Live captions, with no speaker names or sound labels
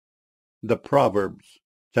The Proverbs,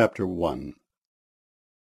 chapter 1.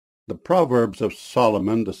 The Proverbs of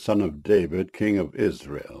Solomon the son of David, king of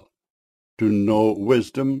Israel, to know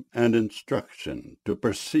wisdom and instruction, to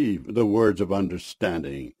perceive the words of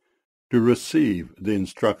understanding, to receive the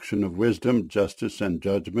instruction of wisdom, justice, and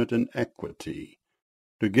judgment, and equity,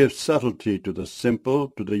 to give subtlety to the simple,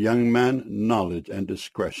 to the young man knowledge and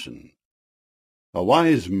discretion. A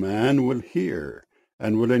wise man will hear,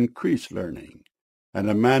 and will increase learning. And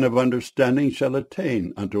a man of understanding shall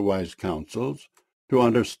attain unto wise counsels, to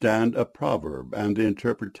understand a proverb and the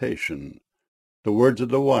interpretation, the words of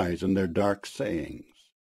the wise and their dark sayings.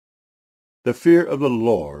 The fear of the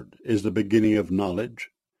Lord is the beginning of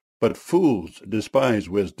knowledge, but fools despise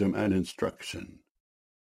wisdom and instruction.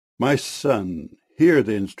 My son, hear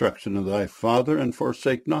the instruction of thy father, and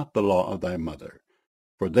forsake not the law of thy mother,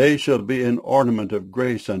 for they shall be an ornament of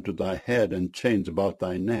grace unto thy head, and chains about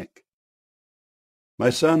thy neck. My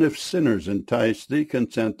son, if sinners entice thee,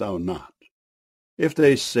 consent thou not. If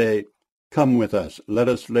they say, Come with us, let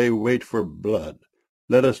us lay wait for blood,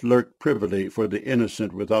 let us lurk privily for the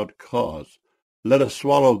innocent without cause, let us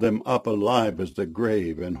swallow them up alive as the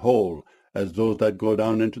grave, and whole as those that go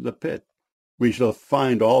down into the pit. We shall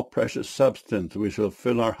find all precious substance, we shall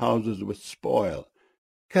fill our houses with spoil.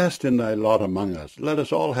 Cast in thy lot among us, let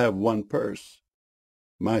us all have one purse.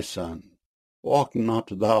 My son, walk not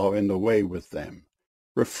thou in the way with them.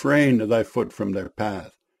 Refrain thy foot from their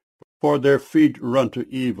path, for their feet run to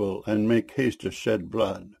evil, and make haste to shed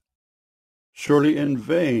blood. Surely in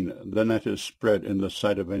vain the net is spread in the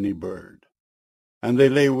sight of any bird, and they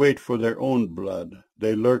lay wait for their own blood,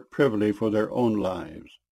 they lurk privily for their own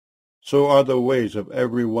lives. So are the ways of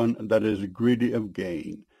every one that is greedy of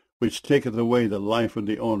gain, which taketh away the life of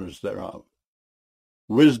the owners thereof.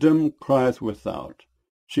 Wisdom crieth without,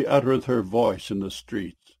 she uttereth her voice in the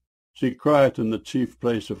streets. She crieth in the chief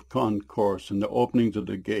place of concourse, in the openings of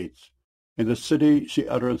the gates. In the city she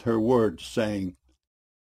uttereth her words, saying,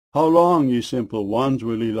 How long, ye simple ones,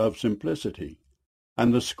 will ye love simplicity?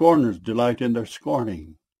 And the scorners delight in their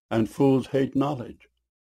scorning, and fools hate knowledge.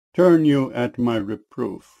 Turn you at my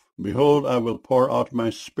reproof. Behold, I will pour out my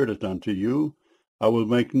spirit unto you. I will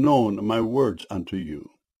make known my words unto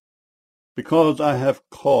you. Because I have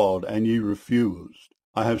called, and ye refused.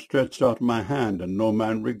 I have stretched out my hand, and no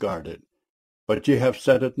man regarded. But ye have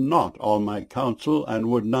set at naught all my counsel, and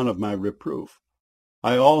would none of my reproof.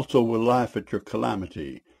 I also will laugh at your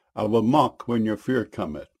calamity. I will mock when your fear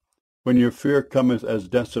cometh. When your fear cometh as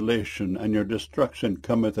desolation, and your destruction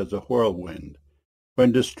cometh as a whirlwind.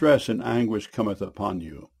 When distress and anguish cometh upon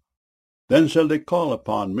you. Then shall they call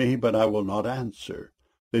upon me, but I will not answer.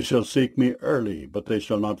 They shall seek me early, but they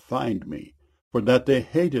shall not find me. For that they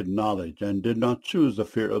hated knowledge, and did not choose the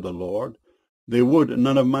fear of the Lord. They would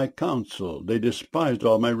none of my counsel, they despised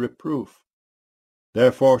all my reproof.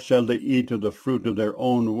 Therefore shall they eat of the fruit of their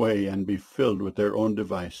own way, and be filled with their own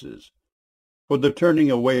devices. For the turning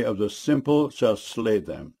away of the simple shall slay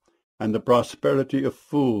them, and the prosperity of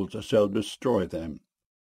fools shall destroy them.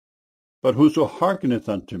 But whoso hearkeneth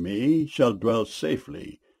unto me shall dwell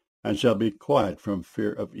safely, and shall be quiet from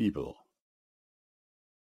fear of evil.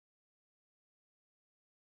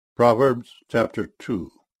 Proverbs chapter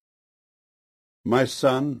 2. My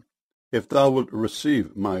son, if thou wilt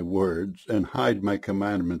receive my words, and hide my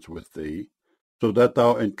commandments with thee, so that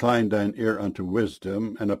thou incline thine ear unto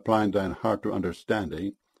wisdom, and apply thine heart to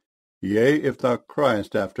understanding, yea, if thou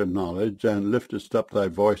criest after knowledge, and liftest up thy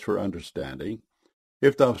voice for understanding,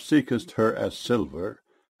 if thou seekest her as silver,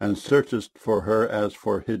 and searchest for her as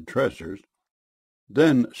for hid treasures,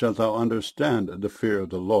 then shalt thou understand the fear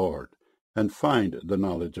of the Lord, and find the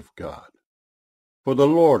knowledge of God. For the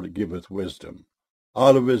Lord giveth wisdom.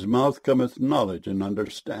 Out of his mouth cometh knowledge and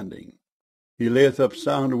understanding. He layeth up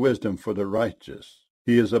sound wisdom for the righteous.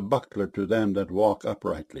 He is a buckler to them that walk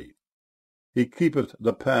uprightly. He keepeth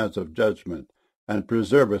the paths of judgment, and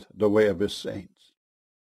preserveth the way of his saints.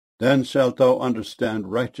 Then shalt thou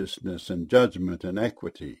understand righteousness and judgment and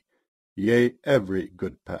equity, yea, every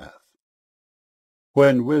good path.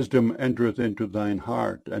 When wisdom entereth into thine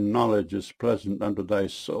heart, and knowledge is pleasant unto thy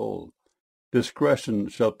soul, discretion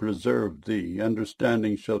shall preserve thee,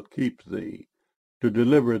 understanding shall keep thee, to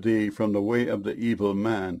deliver thee from the way of the evil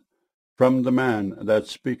man, from the man that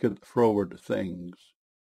speaketh froward things,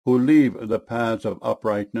 who leave the paths of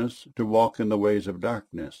uprightness to walk in the ways of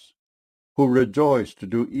darkness, who rejoice to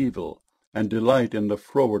do evil, and delight in the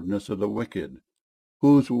frowardness of the wicked,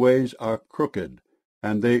 whose ways are crooked,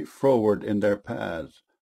 and they froward in their paths,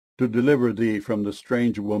 to deliver thee from the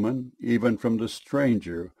strange woman, even from the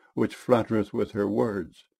stranger, which flattereth with her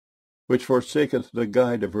words. which forsaketh the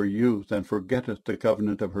guide of her youth, and forgetteth the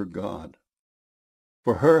covenant of her God.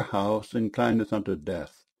 For her house inclineth unto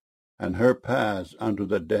death, and her paths unto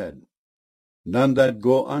the dead. None that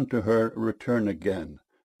go unto her return again,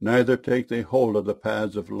 neither take they hold of the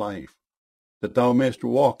paths of life, that thou mayst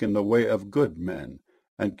walk in the way of good men,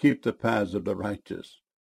 and keep the paths of the righteous.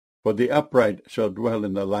 For the upright shall dwell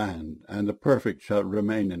in the land, and the perfect shall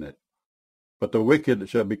remain in it. But the wicked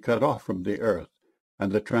shall be cut off from the earth,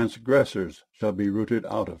 and the transgressors shall be rooted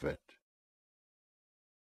out of it.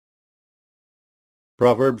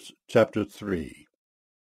 Proverbs chapter 3.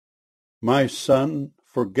 My son,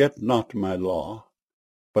 forget not my law,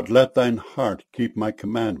 but let thine heart keep my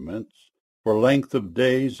commandments, for length of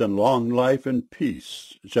days and long life and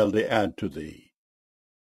peace shall they add to thee.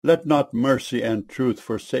 Let not mercy and truth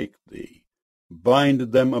forsake thee.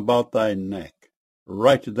 Bind them about thy neck,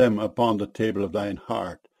 write them upon the table of thine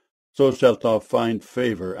heart, so shalt thou find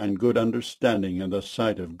favour and good understanding in the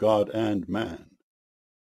sight of God and man.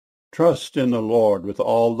 Trust in the Lord with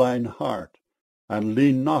all thine heart, and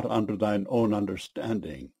lean not unto thine own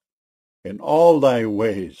understanding. In all thy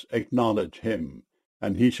ways acknowledge him,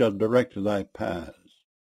 and he shall direct thy paths.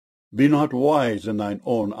 Be not wise in thine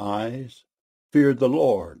own eyes. Fear the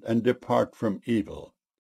Lord, and depart from evil.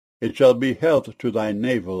 It shall be health to thy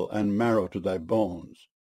navel, and marrow to thy bones.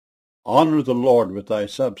 Honour the Lord with thy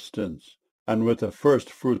substance, and with the first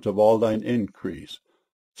fruits of all thine increase.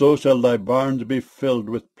 So shall thy barns be filled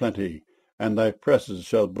with plenty, and thy presses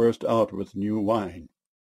shall burst out with new wine.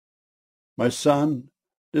 My son,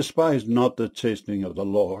 despise not the chastening of the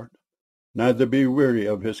Lord, neither be weary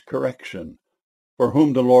of his correction. For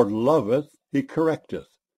whom the Lord loveth, he correcteth,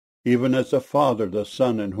 even as a father the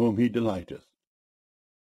son in whom he delighteth.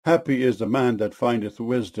 Happy is the man that findeth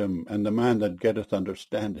wisdom, and the man that getteth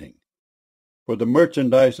understanding. For the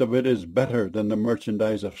merchandise of it is better than the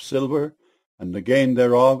merchandise of silver, and the gain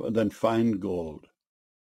thereof than fine gold.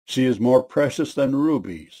 She is more precious than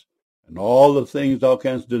rubies, and all the things thou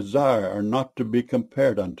canst desire are not to be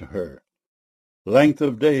compared unto her. Length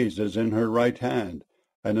of days is in her right hand,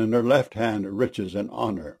 and in her left hand riches and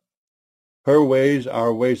honour. Her ways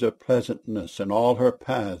are ways of pleasantness, and all her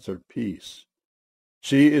paths are peace.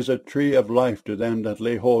 She is a tree of life to them that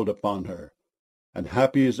lay hold upon her, and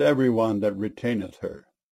happy is every one that retaineth her.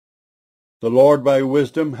 The Lord by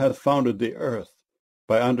wisdom hath founded the earth,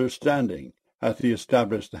 by understanding hath he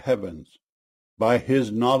established the heavens. By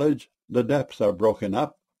his knowledge the depths are broken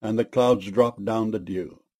up, and the clouds drop down the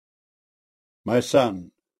dew. My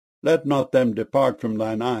son, let not them depart from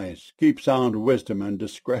thine eyes. Keep sound wisdom and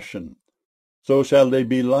discretion. So shall they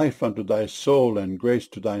be life unto thy soul, and grace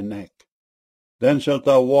to thy neck. Then shalt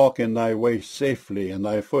thou walk in thy way safely, and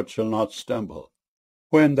thy foot shall not stumble.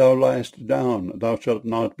 When thou liest down, thou shalt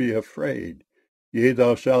not be afraid. Yea,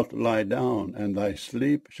 thou shalt lie down, and thy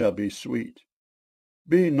sleep shall be sweet.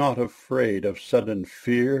 Be not afraid of sudden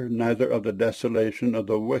fear, neither of the desolation of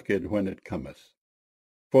the wicked when it cometh.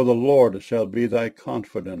 For the Lord shall be thy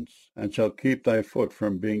confidence, and shall keep thy foot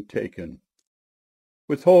from being taken.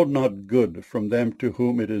 Withhold not good from them to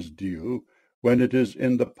whom it is due, when it is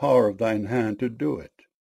in the power of thine hand to do it.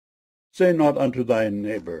 Say not unto thy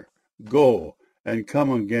neighbour, Go, and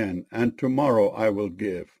come again, and tomorrow I will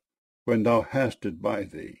give, when thou hast it by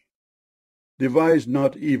thee. Devise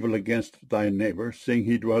not evil against thy neighbour, seeing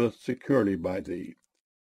he dwelleth securely by thee.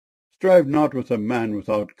 Strive not with a man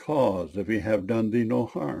without cause, if he have done thee no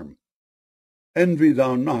harm. Envy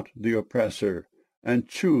thou not the oppressor, and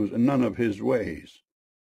choose none of his ways.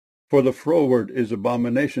 For the froward is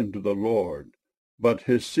abomination to the Lord, but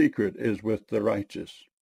his secret is with the righteous.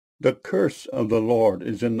 The curse of the Lord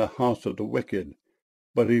is in the house of the wicked,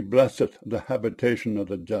 but he blesseth the habitation of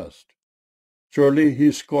the just. Surely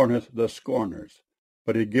he scorneth the scorners,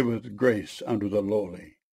 but he giveth grace unto the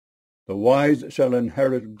lowly. The wise shall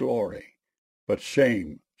inherit glory, but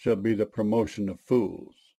shame shall be the promotion of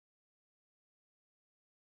fools.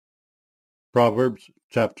 Proverbs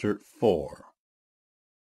chapter 4.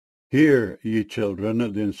 Hear, ye children,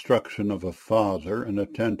 the instruction of a father, and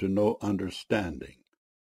attend to no understanding.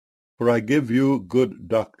 For I give you good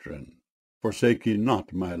doctrine. Forsake ye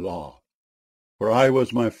not my law. For I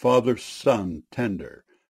was my father's son tender,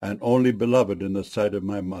 and only beloved in the sight of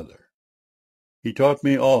my mother. He taught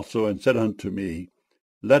me also, and said unto me,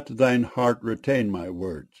 Let thine heart retain my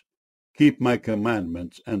words. Keep my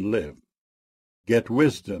commandments, and live. Get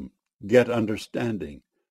wisdom, get understanding.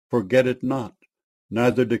 Forget it not,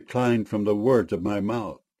 neither decline from the words of my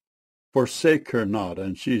mouth. Forsake her not,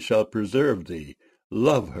 and she shall preserve thee.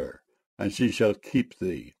 Love her, and she shall keep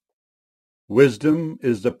thee. Wisdom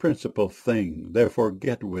is the principal thing, therefore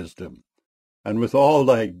get wisdom. and with all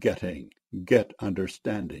thy getting get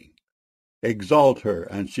understanding. Exalt her,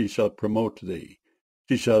 and she shall promote thee.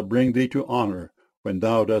 She shall bring thee to honour when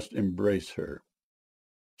thou dost embrace her.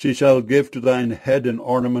 She shall give to thine head an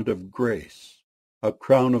ornament of grace. A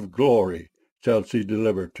crown of glory shall she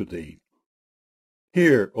deliver to thee.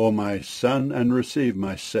 Hear, O my son, and receive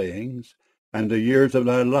my sayings, and the years of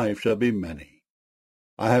thy life shall be many.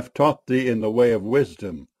 I have taught thee in the way of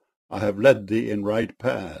wisdom. I have led thee in right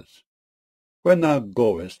paths. When thou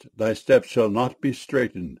goest, thy steps shall not be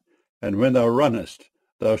straitened, and when thou runnest,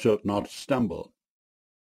 thou shalt not stumble.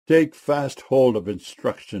 Take fast hold of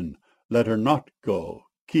instruction, let her not go.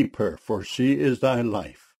 Keep her, for she is thy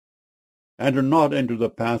life. Enter not into the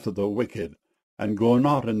path of the wicked, and go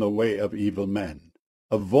not in the way of evil men.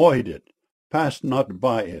 Avoid it, pass not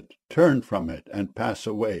by it, turn from it, and pass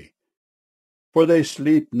away. For they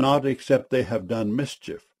sleep not except they have done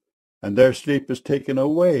mischief, and their sleep is taken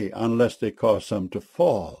away unless they cause some to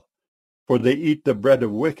fall. For they eat the bread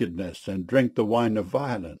of wickedness, and drink the wine of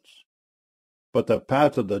violence. But the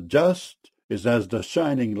path of the just is as the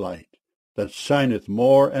shining light, that shineth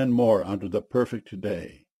more and more unto the perfect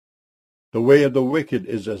day. The way of the wicked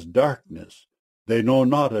is as darkness, they know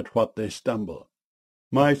not at what they stumble.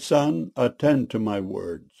 My son, attend to my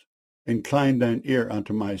words, incline thine ear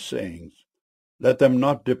unto my sayings. Let them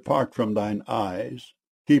not depart from thine eyes,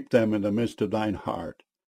 keep them in the midst of thine heart.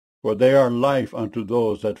 For they are life unto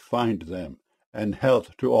those that find them, and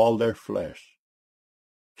health to all their flesh.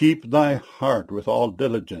 Keep thy heart with all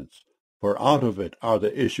diligence, for out of it are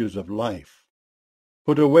the issues of life.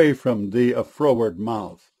 Put away from thee a froward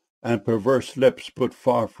mouth, and perverse lips put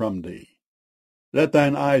far from thee. Let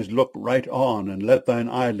thine eyes look right on, and let thine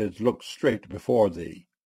eyelids look straight before thee.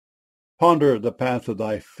 Ponder the path of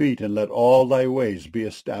thy feet, and let all thy ways be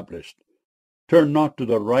established. Turn not to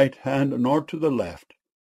the right hand, nor to the left.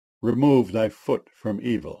 Remove thy foot from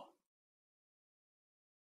evil.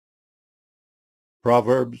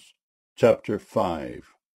 Proverbs chapter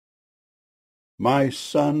 5. My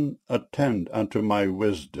son, attend unto my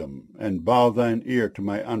wisdom, and bow thine ear to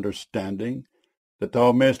my understanding, that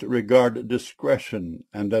thou mayst regard discretion,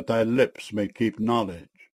 and that thy lips may keep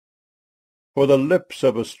knowledge. For the lips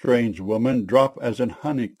of a strange woman drop as an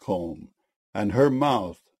honeycomb, and her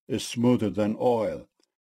mouth is smoother than oil,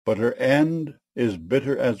 but her end is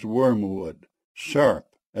bitter as wormwood, sharp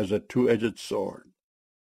as a two-edged sword.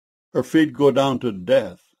 Her feet go down to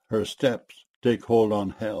death, her steps take hold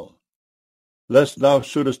on hell. Lest thou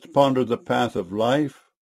shouldest ponder the path of life,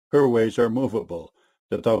 her ways are movable,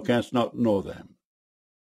 that thou canst not know them.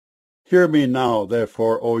 Hear me now,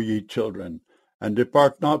 therefore, O ye children, and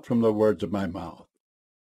depart not from the words of my mouth.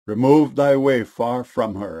 Remove thy way far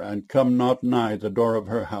from her, and come not nigh the door of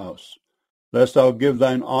her house, lest thou give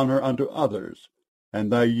thine honour unto others,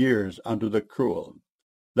 and thy years unto the cruel.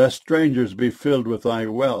 Lest strangers be filled with thy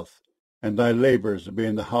wealth, and thy labours be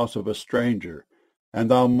in the house of a stranger, and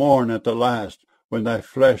thou mourn at the last, when thy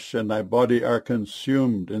flesh and thy body are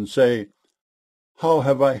consumed, and say, How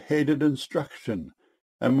have I hated instruction,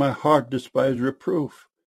 and my heart despised reproof,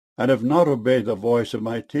 and have not obeyed the voice of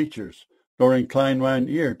my teachers, nor inclined mine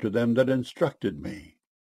ear to them that instructed me.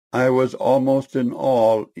 I was almost in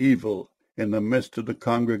all evil in the midst of the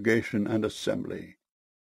congregation and assembly.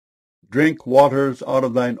 Drink waters out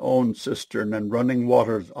of thine own cistern, and running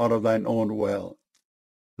waters out of thine own well.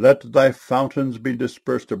 Let thy fountains be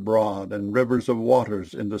dispersed abroad, and rivers of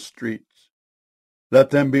waters in the streets. Let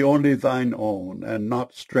them be only thine own, and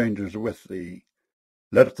not strangers with thee.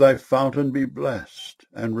 Let thy fountain be blessed,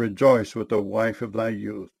 and rejoice with the wife of thy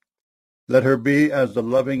youth. Let her be as the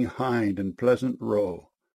loving hind in pleasant roe.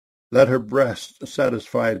 Let her breast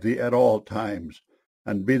satisfy thee at all times,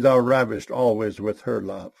 and be thou ravished always with her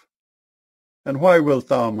love. And why wilt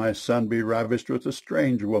thou, my son, be ravished with a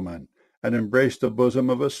strange woman, and embrace the bosom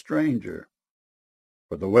of a stranger?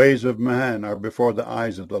 For the ways of man are before the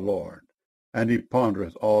eyes of the Lord, and he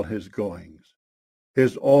pondereth all his goings.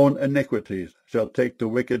 His own iniquities shall take the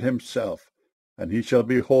wicked himself, and he shall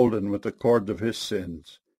be holden with the cords of his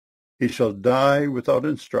sins. He shall die without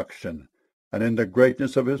instruction, and in the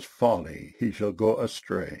greatness of his folly he shall go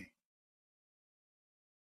astray.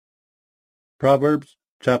 Proverbs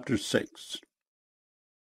chapter 6.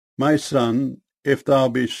 My son, if thou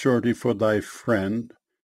be surety for thy friend,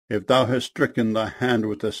 if thou hast stricken thy hand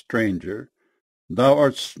with a stranger, thou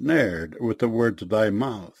art snared with the words of thy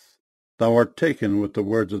mouth. Thou art taken with the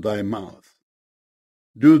words of thy mouth.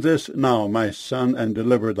 Do this now, my son, and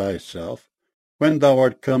deliver thyself. When thou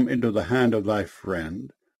art come into the hand of thy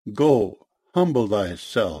friend, go, humble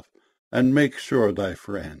thyself, and make sure thy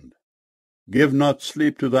friend. Give not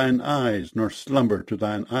sleep to thine eyes, nor slumber to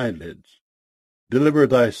thine eyelids. Deliver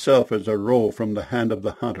thyself as a roe from the hand of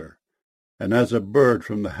the hunter, and as a bird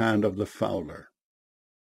from the hand of the fowler.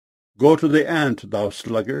 Go to the ant, thou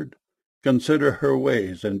sluggard, consider her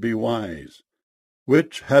ways, and be wise,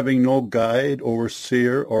 which, having no guide,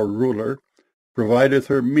 overseer, or ruler, provideth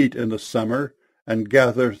her meat in the summer, and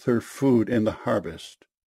gathereth her food in the harvest.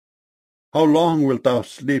 How long wilt thou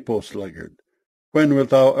sleep, O sluggard? When wilt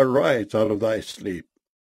thou arise out of thy sleep?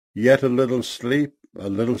 Yet a little sleep, a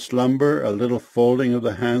little slumber, a little folding of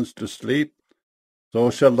the hands to sleep, so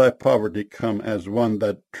shall thy poverty come as one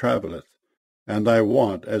that travelleth, and thy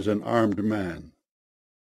want as an armed man.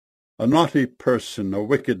 A naughty person, a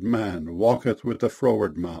wicked man, walketh with a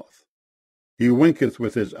froward mouth. He winketh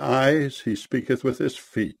with his eyes, he speaketh with his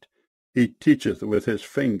feet, he teacheth with his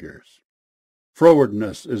fingers.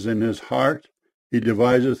 Frowardness is in his heart, he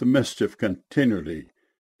deviseth mischief continually,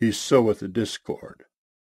 he soweth discord.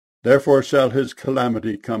 Therefore shall his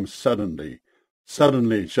calamity come suddenly,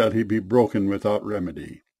 suddenly shall he be broken without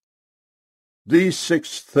remedy. These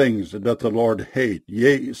 6 things doth the Lord hate,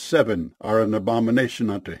 yea, 7 are an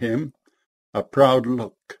abomination unto him: a proud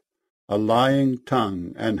look, a lying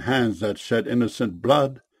tongue, and hands that shed innocent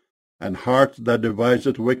blood, and heart that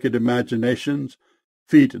deviseth wicked imaginations,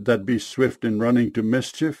 feet that be swift in running to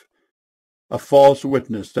mischief, a false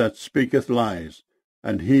witness that speaketh lies,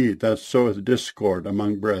 and he that soweth discord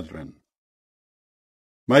among brethren.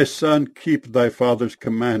 My son, keep thy father's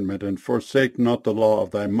commandment, and forsake not the law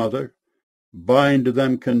of thy mother. Bind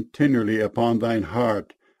them continually upon thine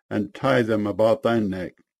heart, and tie them about thy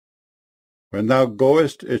neck. When thou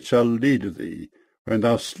goest, it shall lead thee. When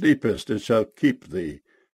thou sleepest, it shall keep thee.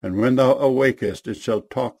 And when thou awakest, it shall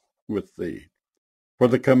talk with thee. For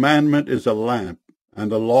the commandment is a lamp,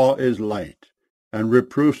 and the law is light, and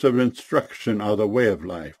reproofs of instruction are the way of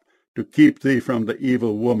life, to keep thee from the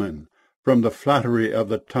evil woman, from the flattery of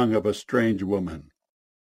the tongue of a strange woman.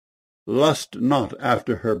 Lust not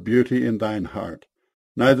after her beauty in thine heart,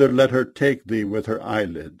 neither let her take thee with her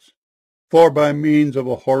eyelids. For by means of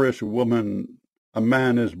a whorish woman a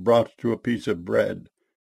man is brought to a piece of bread,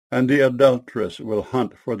 and the adulteress will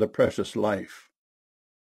hunt for the precious life.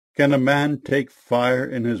 Can a man take fire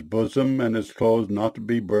in his bosom, and his clothes not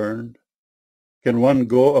be burned? Can one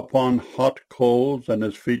go upon hot coals, and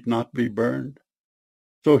his feet not be burned?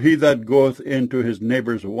 So he that goeth into his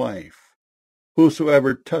neighbour's wife,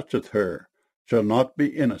 whosoever toucheth her, shall not be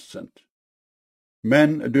innocent.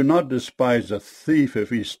 Men do not despise a thief if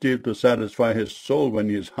he steal to satisfy his soul when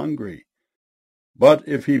he is hungry. But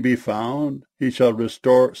if he be found, he shall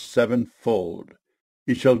restore 7-fold.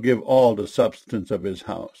 He shall give all the substance of his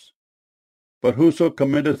house. But whoso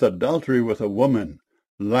committeth adultery with a woman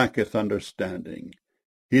lacketh understanding.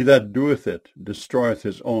 He that doeth it destroyeth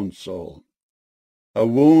his own soul. A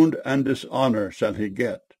wound and dishonour shall he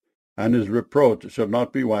get, and his reproach shall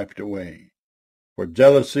not be wiped away. For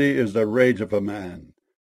jealousy is the rage of a man.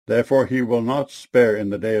 Therefore he will not spare in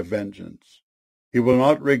the day of vengeance. He will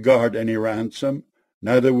not regard any ransom,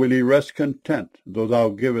 neither will he rest content, though thou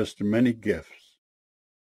givest many gifts.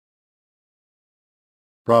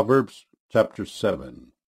 Proverbs chapter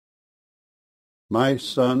 7. My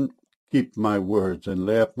son, keep my words, and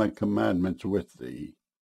lay up my commandments with thee.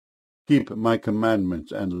 Keep my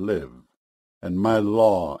commandments and live, and my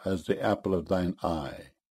law as the apple of thine eye.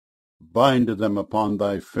 Bind them upon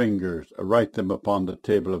thy fingers, write them upon the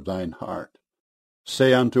table of thine heart.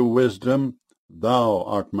 Say unto wisdom, Thou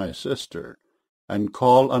art my sister, and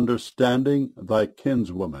call understanding thy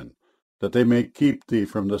kinswoman, that they may keep thee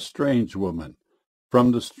from the strange woman,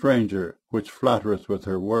 from the stranger which flattereth with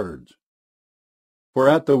her words. For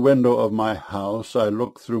at the window of my house I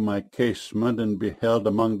looked through my casement, and beheld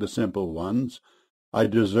among the simple ones, I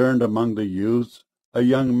discerned among the youths, a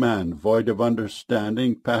young man void of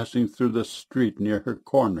understanding, passing through the street near her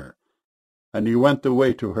corner. And he went the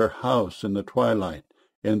way to her house in the twilight,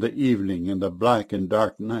 in the evening, in the black and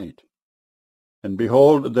dark night. And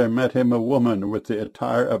behold, there met him a woman with the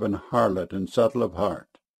attire of an harlot and subtle of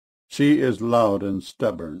heart. She is loud and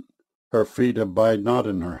stubborn, her feet abide not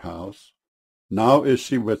in her house. Now is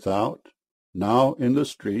she without, now in the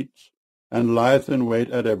streets, and lieth in wait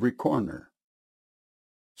at every corner.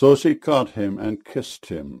 So she caught him and kissed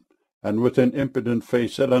him, and with an impudent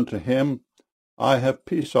face said unto him, I have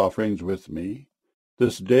peace offerings with me.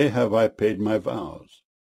 This day have I paid my vows.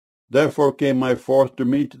 Therefore came I forth to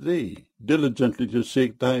meet thee, diligently to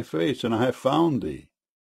seek thy face, and I have found thee.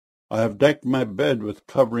 I have decked my bed with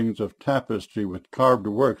coverings of tapestry, with carved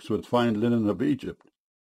works, with fine linen of Egypt.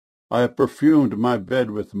 I have perfumed my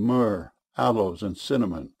bed with myrrh, aloes, and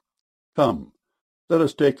cinnamon. Come, let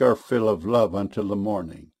us take our fill of love until the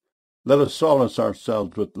morning. Let us solace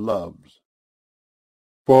ourselves with loves.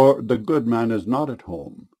 For the good man is not at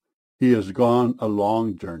home. He is gone a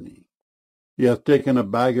long journey. He hath taken a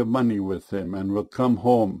bag of money with him, and will come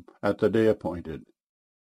home at the day appointed.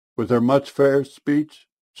 With her much fair speech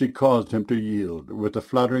she caused him to yield. With the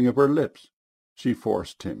fluttering of her lips she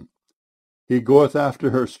forced him. He goeth after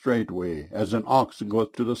her straightway, as an ox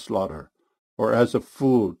goeth to the slaughter, or as a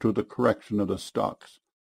fool to the correction of the stocks,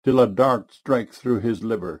 till a dart strike through his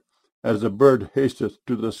liver, as a bird hasteth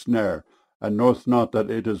to the snare, and knoweth not that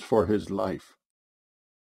it is for his life.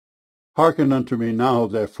 Hearken unto me now,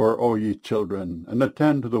 therefore, O ye children, and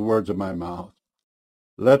attend to the words of my mouth.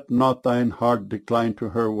 Let not thine heart decline to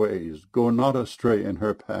her ways, go not astray in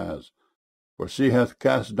her paths. For she hath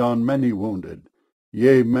cast down many wounded,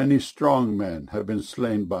 yea, many strong men have been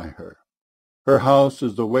slain by her. Her house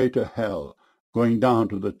is the way to hell, going down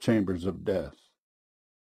to the chambers of death.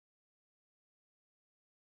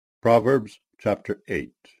 Proverbs chapter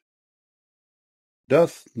 8.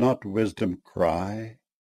 Doth not wisdom cry,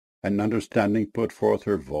 and understanding put forth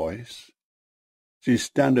her voice? She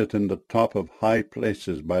standeth in the top of high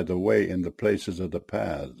places, by the way in the places of the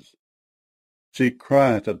paths. She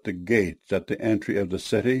crieth at the gates, at the entry of the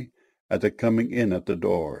city, at the coming in at the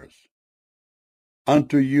doors.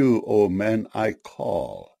 Unto you, O men, I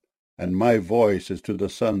call, and my voice is to the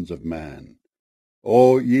sons of man.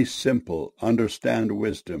 O ye simple, understand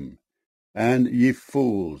wisdom, and ye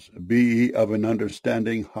fools, be ye of an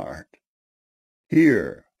understanding heart.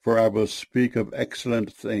 Hear, for I will speak of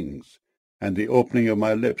excellent things, and the opening of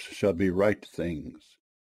my lips shall be right things.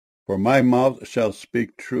 For my mouth shall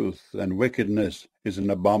speak truth, and wickedness is an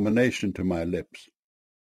abomination to my lips.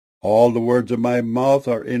 All the words of my mouth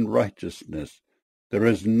are in righteousness. There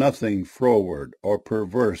is nothing froward or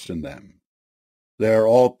perverse in them. They are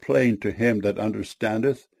all plain to him that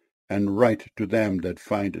understandeth, and right to them that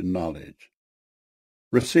find knowledge.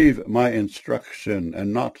 Receive my instruction,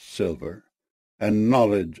 and not silver, and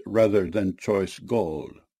knowledge rather than choice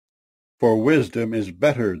gold. For wisdom is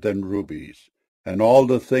better than rubies, and all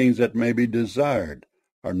the things that may be desired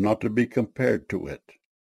are not to be compared to it.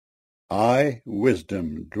 I,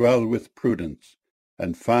 wisdom, dwell with prudence,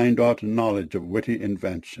 and find out knowledge of witty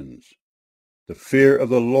inventions. The fear of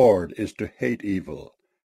the Lord is to hate evil.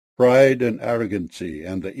 Pride and arrogancy,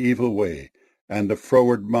 and the evil way, and the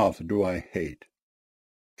froward mouth do I hate.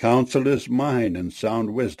 Counsel is mine, and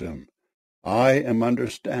sound wisdom. I am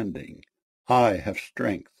understanding. I have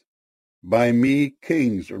strength. By me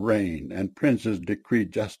kings reign, and princes decree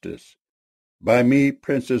justice. By me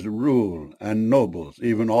princes rule, and nobles,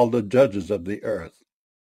 even all the judges of the earth.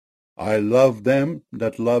 I love them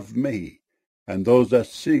that love me, and those that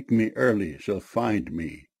seek me early shall find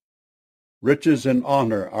me. Riches and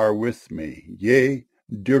honor are with me, yea,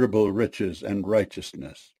 durable riches and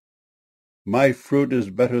righteousness. My fruit is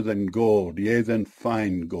better than gold, yea, than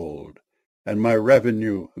fine gold, and my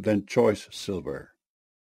revenue than choice silver.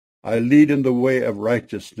 I lead in the way of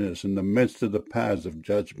righteousness in the midst of the paths of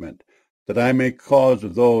judgment, that I may cause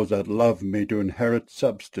those that love me to inherit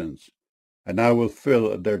substance, and I will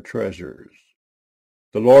fill their treasures.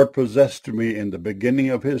 The Lord possessed me in the beginning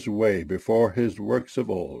of his way, before his works of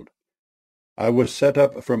old. I was set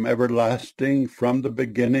up from everlasting, from the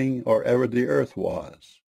beginning, or ever the earth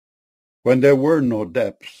was. When there were no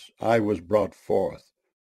depths, I was brought forth,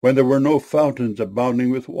 when there were no fountains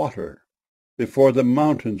abounding with water. Before the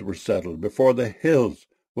mountains were settled, before the hills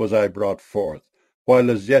was I brought forth,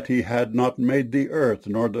 while as yet he had not made the earth,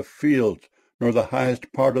 nor the fields, nor the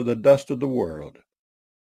highest part of the dust of the world.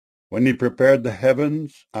 When he prepared the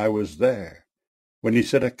heavens, I was there. When he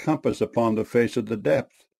set a compass upon the face of the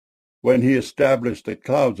depth, when he established the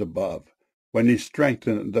clouds above, when he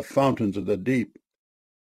strengthened the fountains of the deep,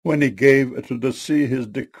 when he gave to the sea his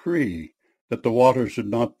decree, that the waters should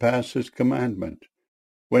not pass his commandment,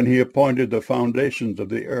 when he appointed the foundations of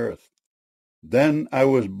the earth. Then I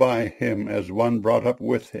was by him as one brought up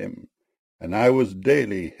with him, and I was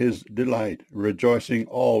daily his delight, rejoicing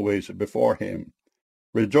always before him,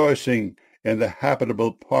 rejoicing in the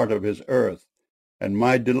habitable part of his earth, and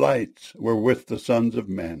my delights were with the sons of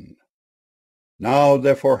men. Now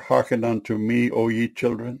therefore hearken unto me, O ye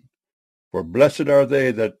children, for blessed are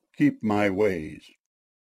they that keep my ways.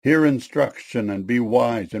 Hear instruction, and be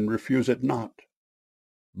wise, and refuse it not.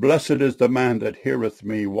 Blessed is the man that heareth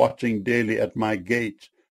me, watching daily at my gates,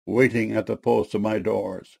 waiting at the posts of my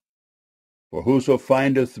doors. For whoso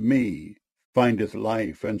findeth me findeth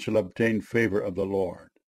life, and shall obtain favour of the Lord.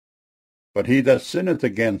 But he that sinneth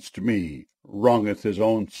against me wrongeth his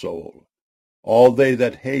own soul. All they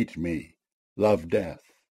that hate me love death.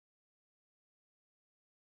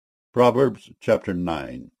 Proverbs chapter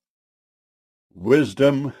 9.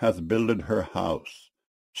 Wisdom hath builded her house,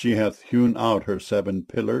 She hath hewn out her 7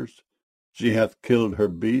 pillars. She hath killed her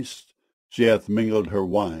beasts. She hath mingled her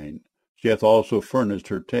wine. She hath also furnished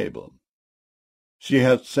her table. She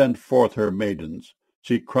hath sent forth her maidens.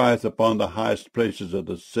 She crieth upon the highest places of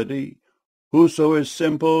the city, Whoso is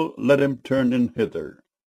simple, let him turn in hither.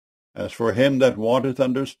 As for him that wanteth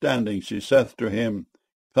understanding, she saith to him,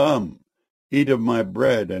 Come, eat of my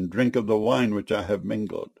bread, and drink of the wine which I have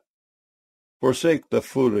mingled. Forsake the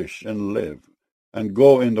foolish, and live, and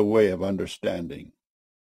go in the way of understanding.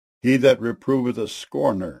 He that reproveth a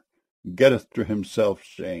scorner getteth to himself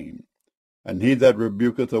shame, and he that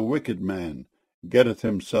rebuketh a wicked man getteth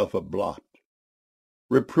himself a blot.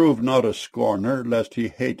 Reprove not a scorner, lest he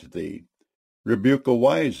hate thee. Rebuke a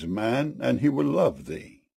wise man, and he will love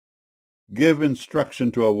thee. Give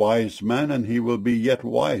instruction to a wise man, and he will be yet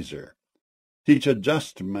wiser. Teach a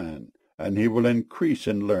just man, and he will increase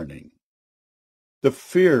in learning. The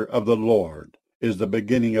fear of the Lord is the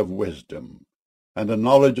beginning of wisdom, and the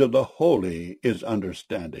knowledge of the holy is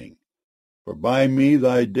understanding. For by me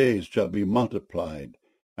thy days shall be multiplied,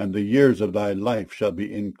 and the years of thy life shall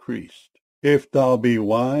be increased. If thou be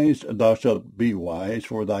wise, thou shalt be wise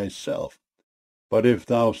for thyself. But if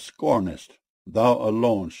thou scornest, thou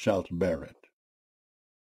alone shalt bear it.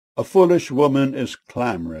 A foolish woman is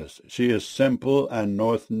clamorous, she is simple, and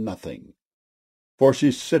knoweth nothing. For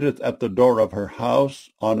she sitteth at the door of her house,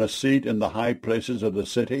 on a seat in the high places of the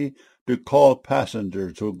city, to call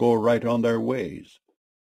passengers who go right on their ways.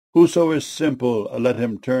 Whoso is simple, let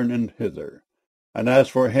him turn in hither. And as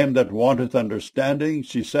for him that wanteth understanding,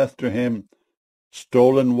 she saith to him,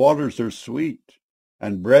 Stolen waters are sweet,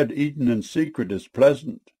 and bread eaten in secret is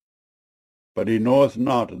pleasant. But he knoweth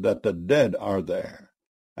not that the dead are there,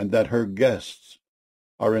 and that her guests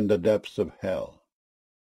are in the depths of hell.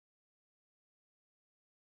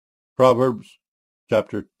 Proverbs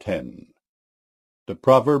chapter 10. The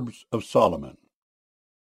Proverbs of Solomon.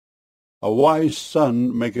 A wise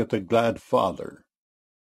son maketh a glad father,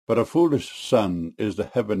 but a foolish son is the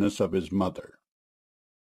heaviness of his mother.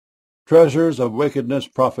 Treasures of wickedness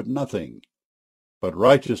profit nothing, but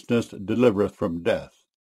righteousness delivereth from death.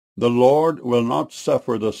 The Lord will not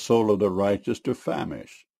suffer the soul of the righteous to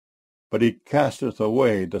famish, but he casteth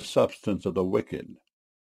away the substance of the wicked.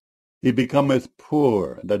 He becometh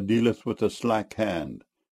poor that dealeth with a slack hand,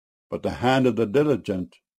 but the hand of the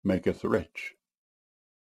diligent maketh rich.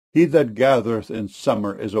 He that gathereth in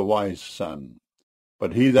summer is a wise son,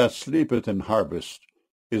 but he that sleepeth in harvest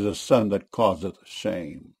is a son that causeth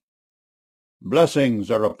shame.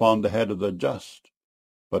 Blessings are upon the head of the just,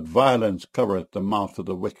 but violence covereth the mouth of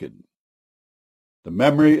the wicked. The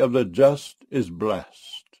memory of the just is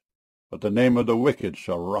blessed, but the name of the wicked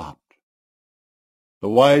shall rot. The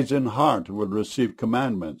wise in heart will receive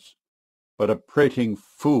commandments, but a prating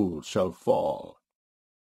fool shall fall.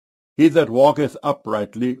 He that walketh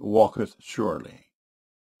uprightly walketh surely,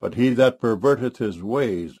 but he that perverteth his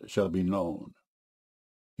ways shall be known.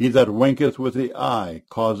 He that winketh with the eye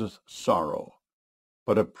causeth sorrow,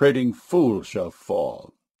 but a prating fool shall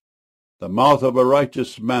fall. The mouth of a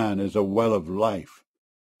righteous man is a well of life,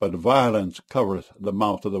 but violence covereth the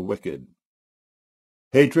mouth of the wicked.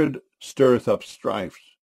 Hatred stirreth up strife,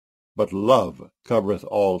 but love covereth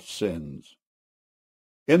all sins.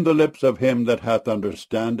 In the lips of him that hath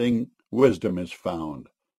understanding wisdom is found,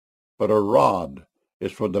 but a rod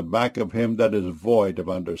is for the back of him that is void of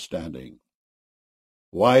understanding.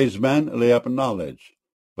 Wise men lay up knowledge,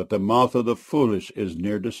 but the mouth of the foolish is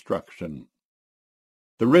near destruction.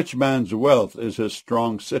 The rich man's wealth is his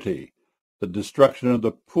strong city, the destruction of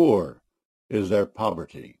the poor is their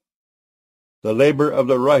poverty. The labor of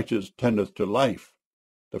the righteous tendeth to life,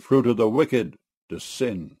 the fruit of the wicked to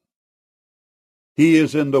sin. He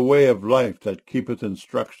is in the way of life that keepeth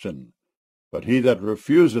instruction, but he that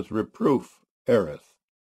refuseth reproof erreth.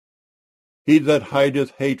 He that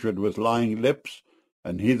hideth hatred with lying lips,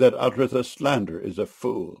 and he that uttereth a slander is a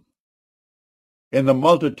fool. In the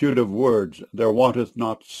multitude of words there wanteth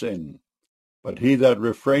not sin, but he that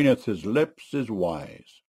refraineth his lips is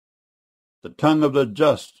wise. The tongue of the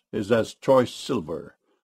just is as choice silver,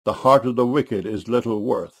 the heart of the wicked is little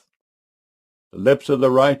worth. The lips of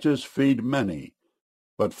the righteous feed many,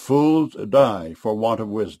 but fools die for want of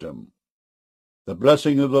wisdom. The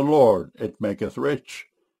blessing of the Lord it maketh rich,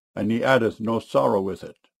 and he addeth no sorrow with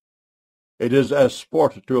it. It is as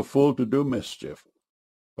sport to a fool to do mischief,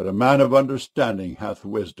 but a man of understanding hath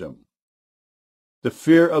wisdom. The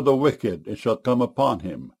fear of the wicked it shall come upon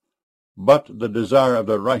him, but the desire of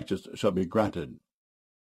the righteous shall be granted.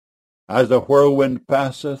 As the whirlwind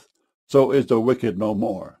passeth, so is the wicked no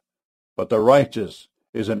more, but the righteous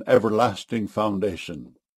is an everlasting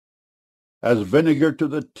foundation. As vinegar to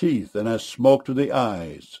the teeth, and as smoke to the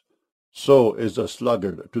eyes, so is the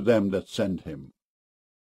sluggard to them that send him.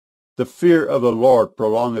 The fear of the Lord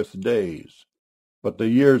prolongeth days, but the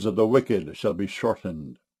years of the wicked shall be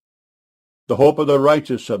shortened. The hope of the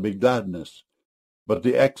righteous shall be gladness, but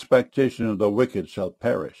the expectation of the wicked shall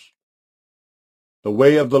perish. The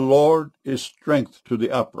way of the Lord is strength to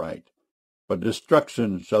the upright, but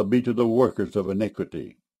destruction shall be to the workers of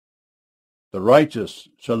iniquity. The righteous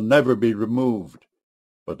shall never be removed,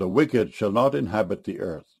 but the wicked shall not inhabit the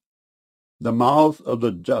earth. The mouth of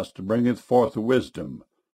the just bringeth forth wisdom,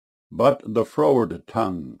 but the froward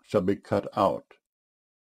tongue shall be cut out.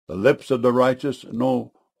 The lips of the righteous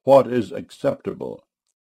know what is acceptable,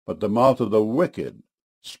 but the mouth of the wicked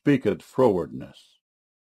speaketh frowardness.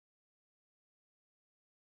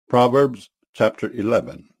 Proverbs chapter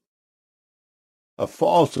 11. A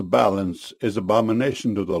false balance is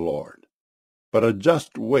abomination to the Lord, but a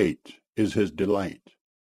just weight is his delight.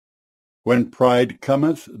 When pride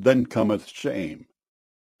cometh, then cometh shame,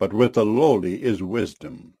 but with the lowly is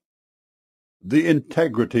wisdom. The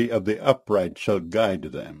integrity of the upright shall guide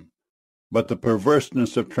them, but the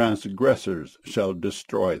perverseness of transgressors shall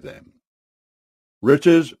destroy them.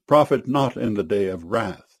 Riches profit not in the day of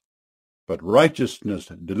wrath, but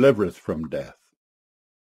righteousness delivereth from death.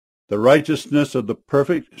 The righteousness of the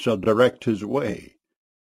perfect shall direct his way,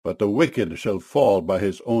 but the wicked shall fall by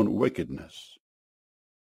his own wickedness.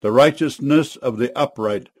 The righteousness of the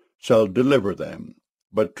upright shall deliver them,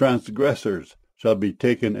 but transgressors shall be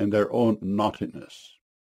taken in their own naughtiness.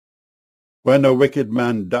 When a wicked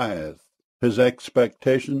man dieth, his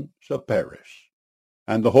expectation shall perish,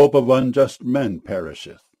 and the hope of unjust men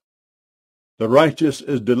perisheth. The righteous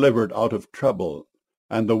is delivered out of trouble,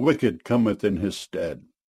 and the wicked cometh in his stead.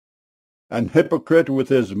 An hypocrite with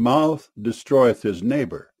his mouth destroyeth his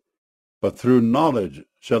neighbor, but through knowledge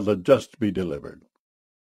shall the just be delivered.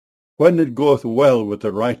 When it goeth well with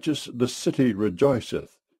the righteous, the city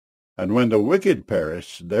rejoiceth, and when the wicked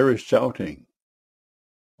perish, there is shouting.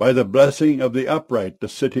 By the blessing of the upright the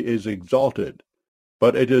city is exalted,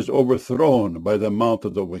 but it is overthrown by the mouth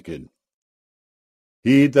of the wicked.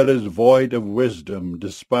 He that is void of wisdom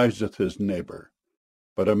despiseth his neighbor,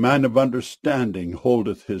 but a man of understanding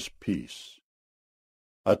holdeth his peace.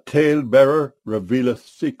 A talebearer revealeth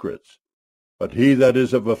secrets, but he that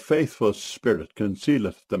is of a faithful spirit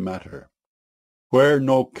concealeth the matter. Where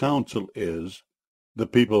no counsel is, the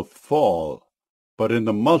people fall, but in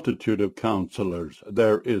the multitude of counselors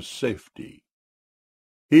there is safety.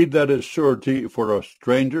 He that is surety for a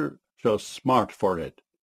stranger shall smart for it,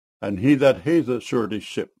 and he that hateth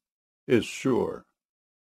suretyship is sure.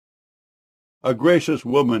 A gracious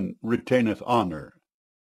woman retaineth honour,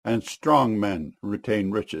 and strong men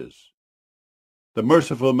retain riches. The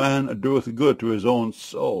merciful man doeth good to his own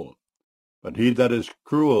soul, but he that is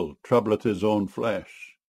cruel troubleth his own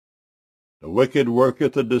flesh. The wicked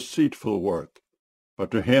worketh a deceitful work,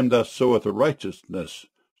 but to him that soweth righteousness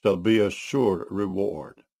shall be a sure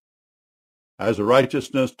reward. As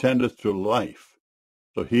righteousness tendeth to life,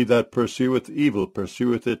 so he that pursueth evil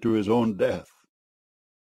pursueth it to his own death.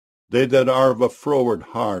 They that are of a froward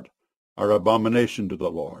heart are abomination to the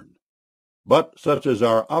Lord, but such as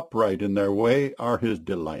are upright in their way are his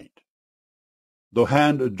delight. Though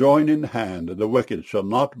hand join in hand, the wicked shall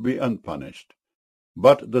not be unpunished,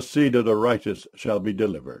 but the seed of the righteous shall be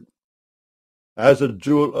delivered. As a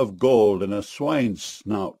jewel of gold in a swine's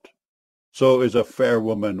snout, so is a fair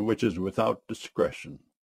woman which is without discretion.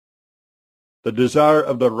 The desire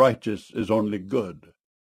of the righteous is only good,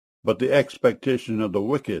 but the expectation of the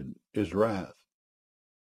wicked is wrath.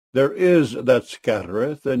 There is that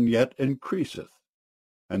scattereth, and yet increaseth,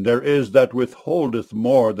 and there is that withholdeth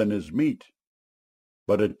more than is meet,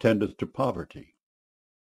 but it tendeth to poverty.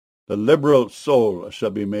 The liberal soul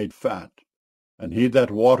shall be made fat, and he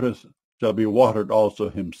that watereth shall be watered also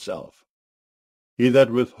himself. He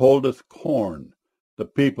that withholdeth corn, the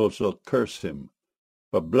people shall curse him,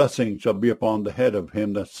 but blessing shall be upon the head of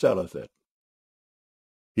him that selleth it.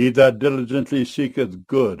 He that diligently seeketh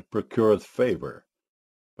good procureth favour,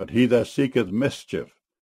 but he that seeketh mischief,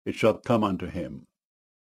 it shall come unto him.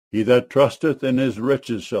 He that trusteth in his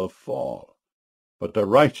riches shall fall, but the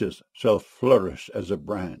righteous shall flourish as a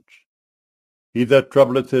branch. He that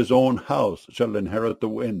troubleth his own house shall inherit the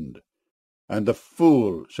wind, and the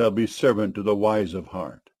fool shall be servant to the wise of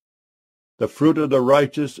heart. The fruit of the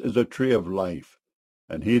righteous is a tree of life,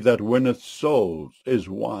 and he that winneth souls is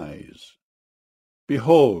wise.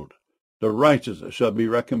 Behold, the righteous shall be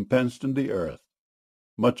recompensed in the earth,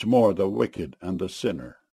 much more the wicked and the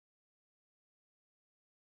sinner.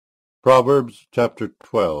 Proverbs chapter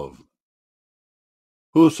 12.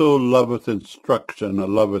 Whoso loveth instruction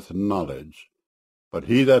loveth knowledge, but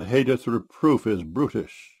he that hateth reproof is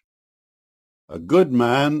brutish. A good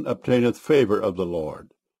man obtaineth favour of the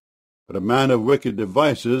Lord, but a man of wicked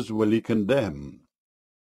devices will he condemn.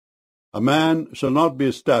 A man shall not be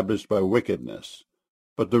established by wickedness,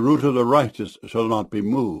 but the root of the righteous shall not be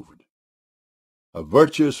moved. A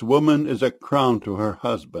virtuous woman is a crown to her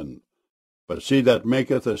husband, but she that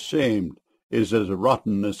maketh ashamed is as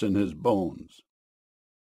rottenness in his bones.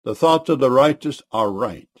 The thoughts of the righteous are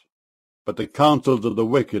right, but the counsels of the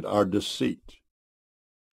wicked are deceit.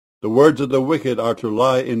 The words of the wicked are to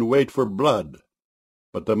lie in wait for blood,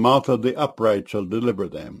 but the mouth of the upright shall deliver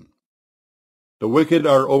them. The wicked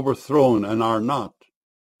are overthrown and are not,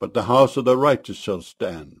 but the house of the righteous shall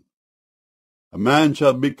stand. A man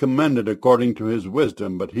shall be commended according to his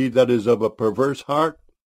wisdom, but he that is of a perverse heart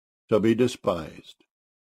shall be despised.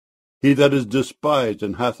 He that is despised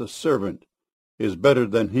and hath a servant is better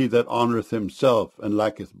than he that honoureth himself and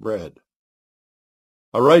lacketh bread.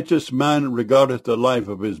 A righteous man regardeth the life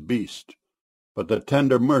of his beast, but the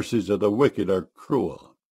tender mercies of the wicked are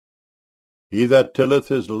cruel. He that tilleth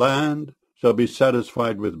his land shall be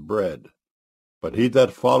satisfied with bread, but he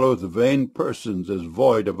that followeth vain persons is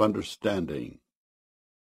void of understanding.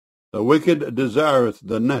 The wicked desireth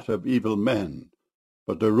the net of evil men,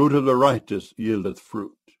 but the root of the righteous yieldeth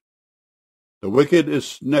fruit. The wicked is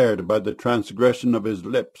snared by the transgression of his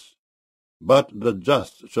lips, but the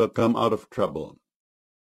just shall come out of trouble.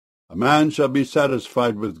 A man shall be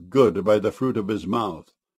satisfied with good by the fruit of his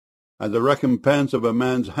mouth, and the recompense of a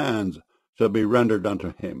man's hands shall be rendered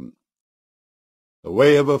unto him. The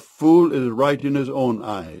way of a fool is right in his own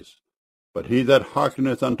eyes, but he that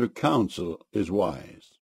hearkeneth unto counsel is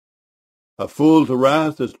wise. A fool's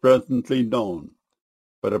wrath is presently known,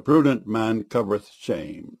 but a prudent man covereth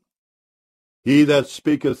shame. He that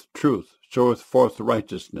speaketh truth showeth forth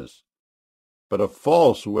righteousness, but a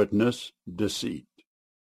false witness deceit.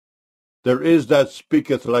 There is that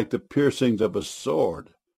speaketh like the piercings of a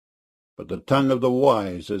sword, but the tongue of the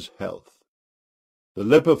wise is health. The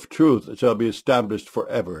lip of truth shall be established for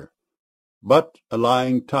ever, but a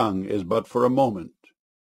lying tongue is but for a moment.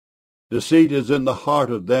 Deceit is in the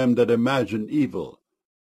heart of them that imagine evil,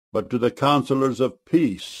 but to the counselors of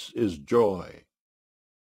peace is joy.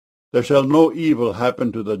 There shall no evil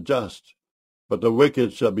happen to the just, but the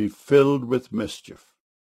wicked shall be filled with mischief.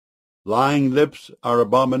 Lying lips are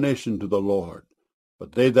abomination to the Lord,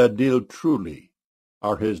 but they that deal truly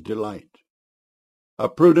are his delight. A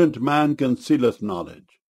prudent man concealeth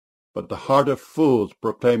knowledge, but the heart of fools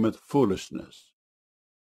proclaimeth foolishness.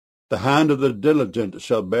 The hand of the diligent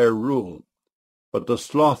shall bear rule, but the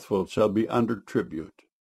slothful shall be under tribute.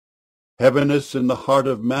 Heaviness in the heart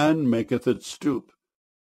of man maketh it stoop,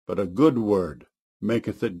 but a good word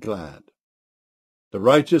maketh it glad. The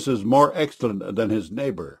righteous is more excellent than his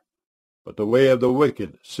neighbour, but the way of the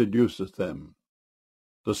wicked seduceth them.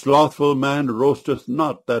 The slothful man roasteth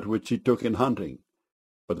not that which he took in hunting,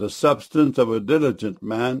 but the substance of a diligent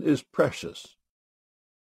man is precious.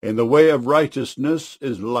 In the way of righteousness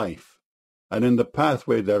is life, and in the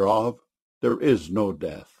pathway thereof there is no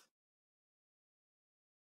death.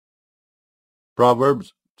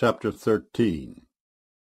 Proverbs chapter 13.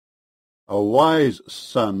 A wise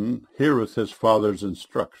son heareth his father's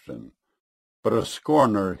instruction, but a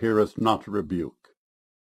scorner heareth not rebuke.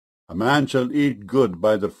 A man shall eat good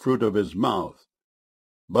by the fruit of his mouth,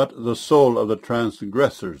 but the soul of the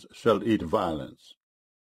transgressors shall eat violence.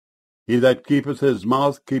 He that keepeth his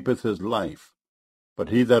mouth keepeth his life, but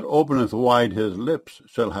he that openeth wide his lips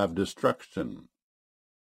shall have destruction.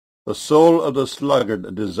 The soul of the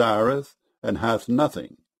sluggard desireth, and hath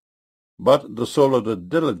nothing, but the soul of the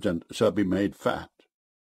diligent shall be made fat.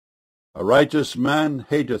 A righteous man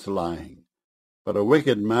hateth lying, but a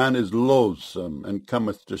wicked man is loathsome, and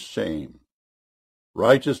cometh to shame.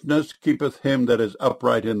 Righteousness keepeth him that is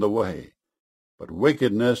upright in the way, but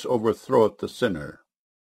wickedness overthroweth the sinner.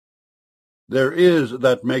 There is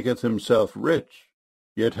that maketh himself rich,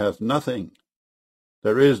 yet hath nothing.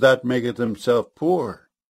 There is that maketh himself poor,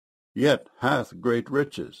 yet hath great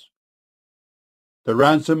riches. The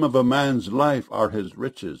ransom of a man's life are his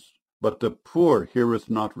riches, but the poor heareth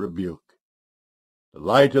not rebuke. The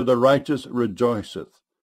light of the righteous rejoiceth,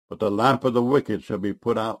 but the lamp of the wicked shall be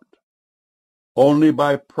put out. Only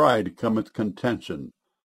by pride cometh contention,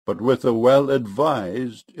 but with the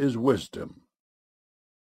well-advised is wisdom.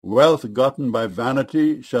 Wealth gotten by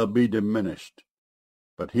vanity shall be diminished,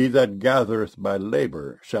 but he that gathereth by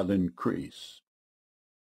labor shall increase.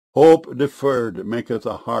 Hope deferred maketh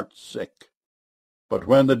a heart sick, but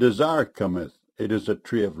when the desire cometh, it is a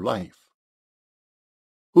tree of life.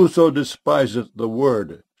 Whoso despiseth the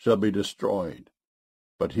word shall be destroyed,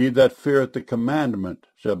 but he that feareth the commandment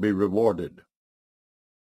shall be rewarded.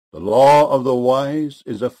 The law of the wise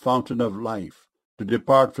is a fountain of life, to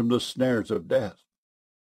depart from the snares of death.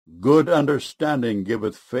 Good understanding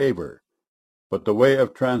giveth favour, but the way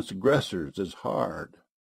of transgressors is hard.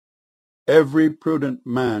 Every prudent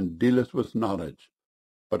man dealeth with knowledge,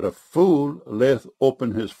 but a fool layeth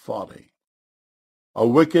open his folly. A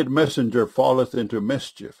wicked messenger falleth into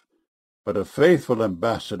mischief, but a faithful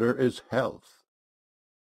ambassador is health.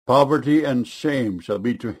 Poverty and shame shall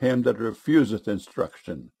be to him that refuseth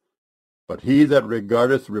instruction, but he that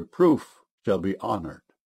regardeth reproof shall be honoured.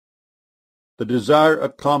 The desire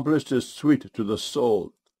accomplished is sweet to the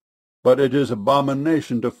soul, but it is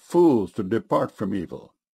abomination to fools to depart from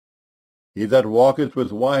evil. He that walketh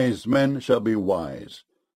with wise men shall be wise,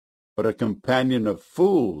 but a companion of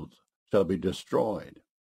fools shall be destroyed.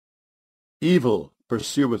 Evil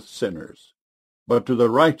pursueth sinners, but to the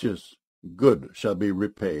righteous good shall be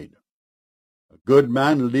repaid. A good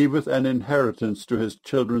man leaveth an inheritance to his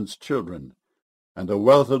children's children, and the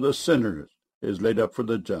wealth of the sinners is laid up for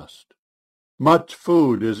the just. Much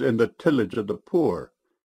food is in the tillage of the poor,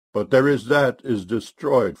 but there is that is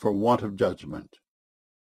destroyed for want of judgment.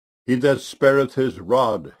 He that spareth his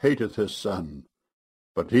rod hateth his son,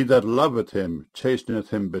 but he that loveth him chasteneth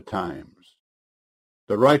him betimes.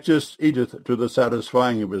 The righteous eateth to the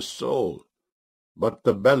satisfying of his soul, but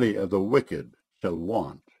the belly of the wicked shall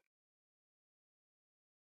want.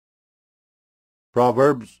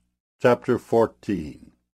 Proverbs chapter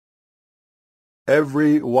 14.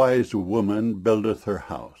 Every wise woman buildeth her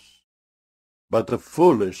house, but the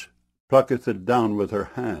foolish plucketh it down with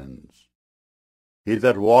her hands. He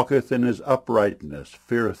that walketh in his uprightness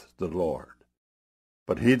feareth the Lord,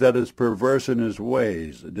 but he that is perverse in his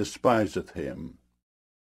ways despiseth him.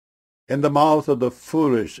 In the mouth of the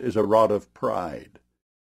foolish is a rod of pride,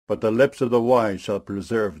 but the lips of the wise shall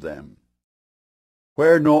preserve them.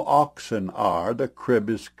 Where no oxen are, the crib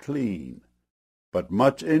is clean, but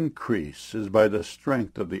much increase is by the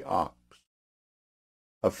strength of the ox.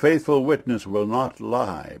 A faithful witness will not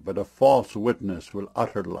lie, but a false witness will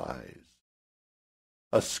utter lies.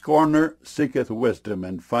 A scorner seeketh wisdom,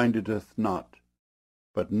 and findeth it not,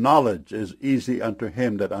 but knowledge is easy unto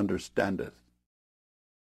him that understandeth.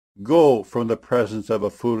 Go from the presence of a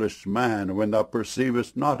foolish man, when thou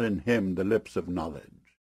perceivest not in him the lips of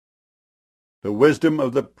knowledge. The wisdom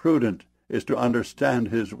of the prudent is to understand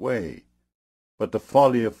his way, but the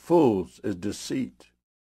folly of fools is deceit.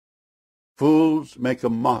 Fools make a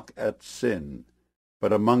mock at sin,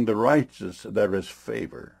 but among the righteous there is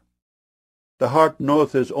favour. The heart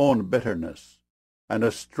knoweth his own bitterness, and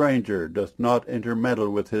a stranger doth not intermeddle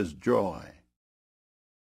with his joy.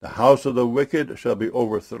 The house of the wicked shall be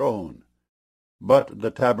overthrown, but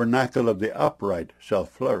the tabernacle of the upright shall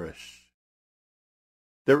flourish.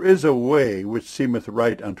 There is a way which seemeth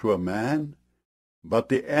right unto a man, but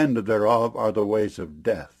the end thereof are the ways of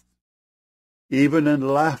death. Even in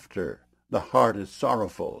laughter the heart is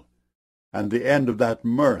sorrowful, and the end of that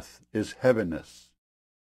mirth is heaviness.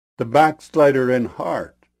 The backslider in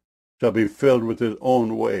heart shall be filled with his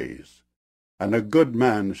own ways, and a good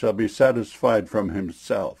man shall be satisfied from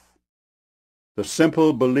himself. The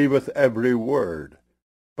simple believeth every word,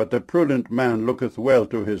 but the prudent man looketh well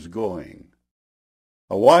to his going.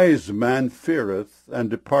 A wise man feareth and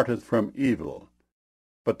departeth from evil,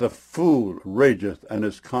 but the fool rageth and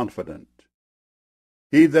is confident.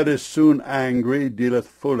 He that is soon angry dealeth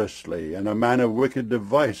foolishly, and a man of wicked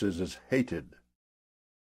devices is hated.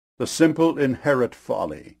 The simple inherit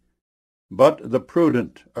folly, but the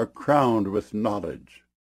prudent are crowned with knowledge.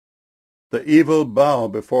 The evil bow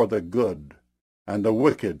before the good, and the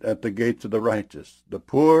wicked at the gates of the righteous. The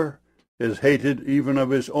poor is hated even of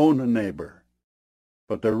his own neighbor,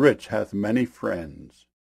 but the rich hath many friends.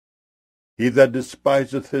 He that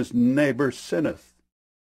despiseth his neighbor sinneth,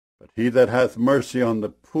 but he that hath mercy on the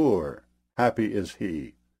poor, happy is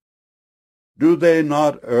he. Do they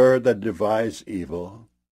not err that devise evil?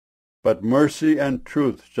 But mercy and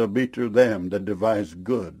truth shall be to them that devise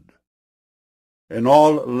good. In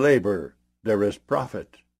all labor there is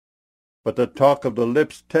profit, but the talk of the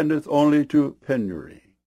lips tendeth only to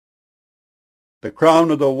penury. The crown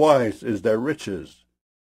of the wise is their riches,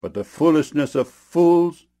 but the foolishness of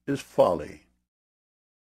fools is folly.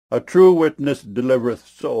 A true witness delivereth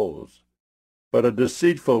souls, but a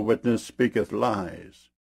deceitful witness speaketh lies.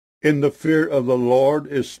 In the fear of the Lord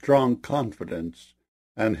is strong confidence,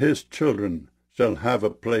 and his children shall have a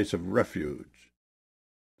place of refuge.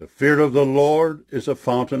 The fear of the Lord is a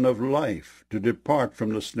fountain of life, to depart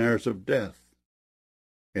from the snares of death.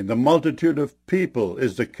 In the multitude of people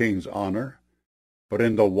is the king's honor, but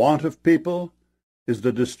in the want of people is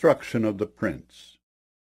the destruction of the prince.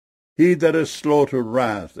 He that is slow to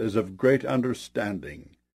wrath is of great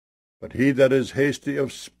understanding, but he that is hasty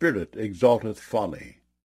of spirit exalteth folly.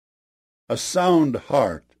 A sound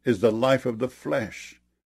heart is the life of the flesh,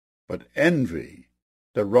 but envy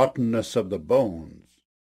the rottenness of the bones.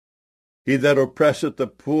 He that oppresseth the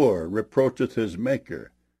poor reproacheth his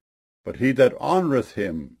Maker, but he that honoureth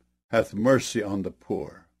him hath mercy on the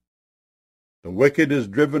poor. The wicked is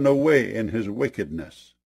driven away in his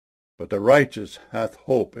wickedness, but the righteous hath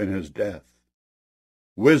hope in his death.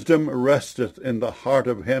 Wisdom resteth in the heart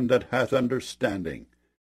of him that hath understanding,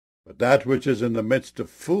 but that which is in the midst of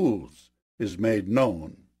fools is made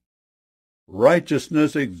known.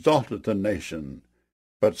 Righteousness exalteth a nation,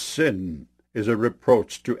 but sin is a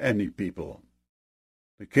reproach to any people.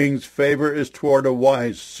 The king's favour is toward a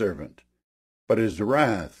wise servant, but his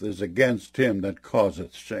wrath is against him that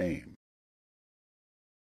causeth shame.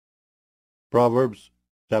 Proverbs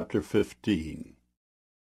chapter 15.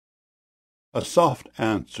 A soft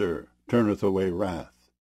answer turneth away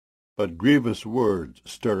wrath, but grievous words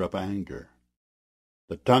stir up anger.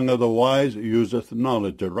 The tongue of the wise useth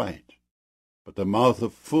knowledge aright, but the mouth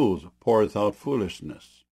of fools poureth out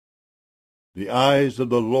foolishness. The eyes of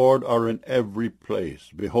the Lord are in every place,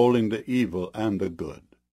 beholding the evil and the good.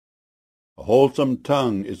 A wholesome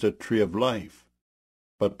tongue is a tree of life,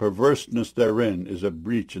 but perverseness therein is a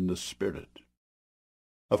breach in the spirit.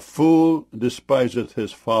 A fool despiseth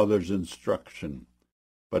his father's instruction,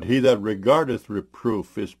 but he that regardeth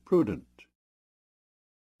reproof is prudent.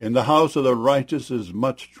 In the house of the righteous is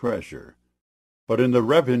much treasure, but in the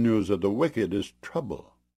revenues of the wicked is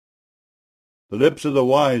trouble. The lips of the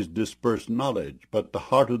wise disperse knowledge, but the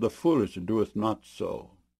heart of the foolish doeth not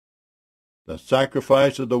so. The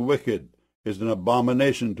sacrifice of the wicked is an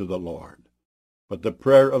abomination to the Lord, but the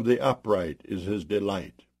prayer of the upright is his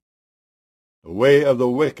delight. The way of the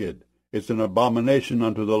wicked is an abomination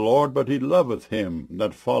unto the Lord, but he loveth him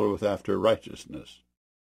that followeth after righteousness.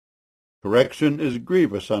 Correction is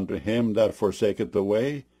grievous unto him that forsaketh the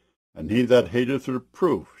way, and he that hateth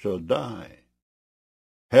reproof shall die.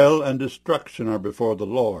 Hell and destruction are before the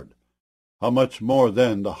Lord. How much more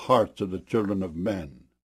then the hearts of the children of men?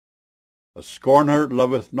 A scorner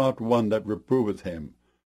loveth not one that reproveth him,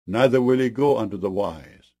 neither will he go unto the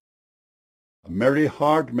wise. A merry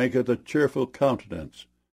heart maketh a cheerful countenance,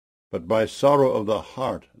 but by sorrow of the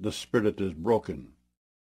heart the spirit is broken.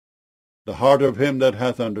 The heart of him that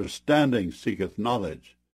hath understanding seeketh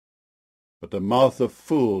knowledge, but the mouth of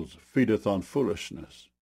fools feedeth on foolishness.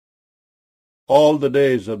 All the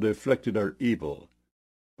days of the afflicted are evil,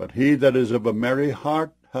 but he that is of a merry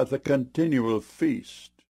heart hath a continual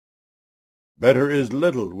feast. Better is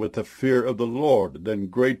little with the fear of the Lord than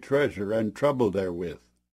great treasure and trouble therewith.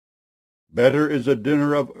 Better is a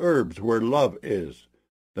dinner of herbs where love is,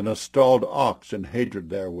 than a stalled ox and hatred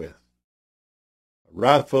therewith. A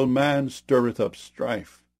wrathful man stirreth up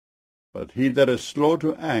strife, but he that is slow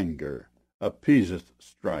to anger appeaseth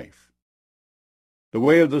strife. The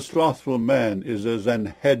way of the slothful man is as an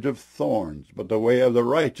hedge of thorns, but the way of the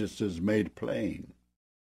righteous is made plain.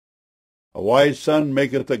 A wise son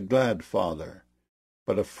maketh a glad father,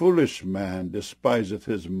 but a foolish man despiseth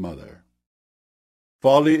his mother.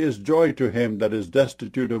 Folly is joy to him that is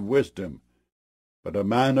destitute of wisdom, but a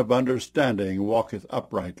man of understanding walketh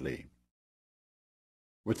uprightly.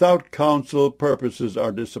 Without counsel purposes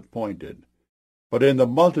are disappointed, but in the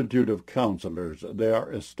multitude of counselors they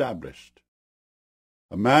are established.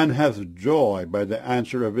 A man hath joy by the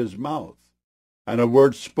answer of his mouth, and a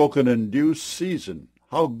word spoken in due season,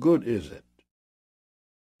 how good is it!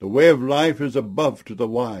 The way of life is above to the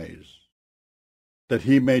wise, that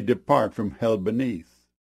he may depart from hell beneath.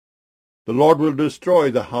 The Lord will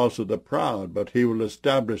destroy the house of the proud, but he will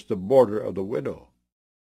establish the border of the widow.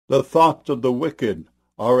 The thoughts of the wicked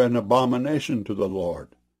are an abomination to the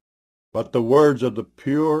Lord, but the words of the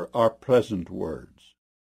pure are pleasant words.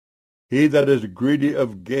 He that is greedy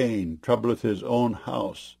of gain troubleth his own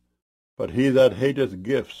house, but he that hateth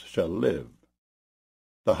gifts shall live.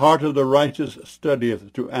 The heart of the righteous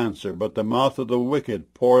studieth to answer, but the mouth of the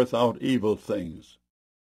wicked poureth out evil things.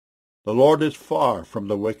 The Lord is far from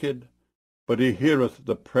the wicked, but he heareth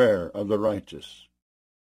the prayer of the righteous.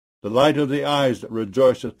 The light of the eyes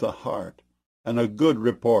rejoiceth the heart, and a good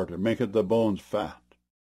report maketh the bones fat.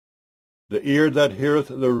 The ear that heareth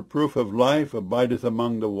the reproof of life abideth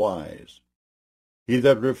among the wise. He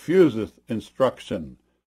that refuseth instruction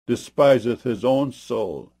despiseth his own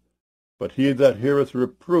soul, but he that heareth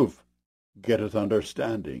reproof getteth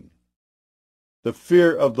understanding. The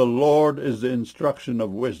fear of the Lord is the instruction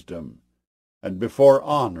of wisdom, and before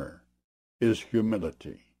honor is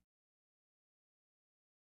humility.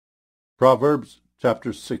 Proverbs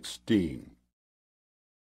chapter 16.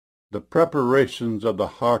 The preparations of the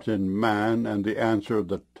heart in man, and the answer of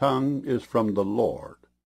the tongue is from the Lord.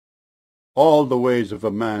 All the ways of a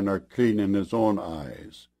man are clean in his own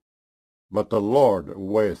eyes, but the Lord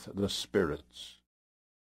weigheth the spirits.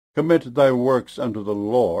 Commit thy works unto the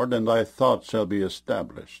Lord, and thy thoughts shall be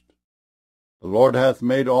established. The Lord hath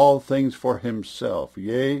made all things for himself,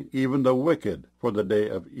 yea, even the wicked for the day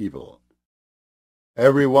of evil.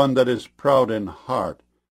 Every one that is proud in heart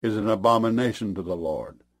is an abomination to the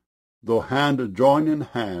Lord. Though hand join in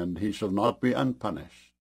hand, he shall not be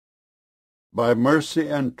unpunished. By mercy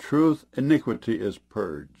and truth iniquity is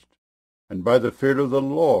purged, and by the fear of the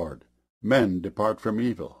Lord men depart from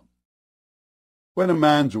evil. When a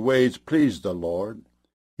man's ways please the Lord,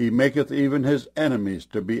 he maketh even his enemies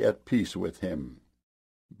to be at peace with him.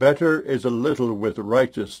 Better is a little with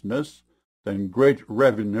righteousness than great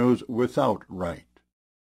revenues without right.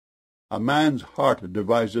 A man's heart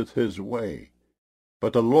deviseth his way,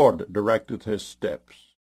 but the Lord directeth his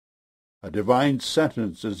steps. A divine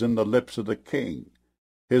sentence is in the lips of the king.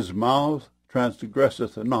 His mouth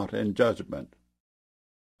transgresseth not in judgment.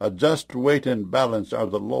 A just weight and balance are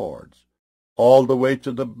the Lord's. All the weights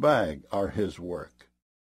of the bag are his work.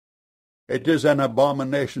 It is an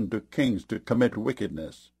abomination to kings to commit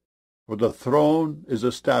wickedness, for the throne is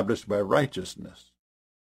established by righteousness.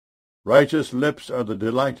 Righteous lips are the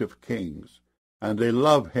delight of kings, and they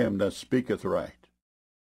love him that speaketh right.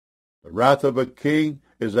 The wrath of a king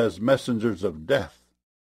is as messengers of death,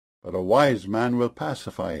 but a wise man will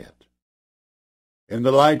pacify it. In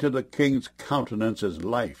the light of the king's countenance is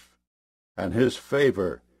life, and his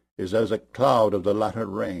favor is as a cloud of the latter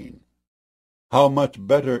rain. How much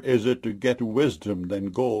better is it to get wisdom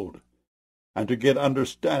than gold, and to get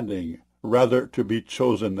understanding rather to be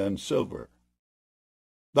chosen than silver.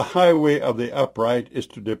 The highway of the upright is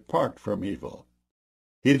to depart from evil.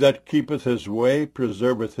 He that keepeth his way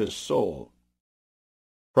preserveth his soul.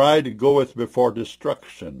 Pride goeth before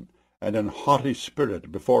destruction, and an haughty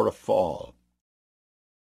spirit before a fall.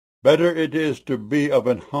 Better it is to be of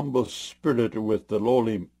an humble spirit with the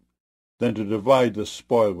lowly than to divide the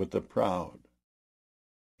spoil with the proud.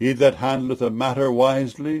 He that handleth a matter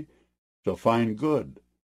wisely shall find good,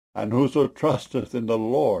 and whoso trusteth in the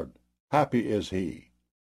Lord, happy is he.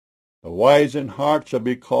 The wise in heart shall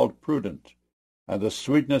be called prudent, and the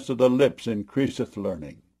sweetness of the lips increaseth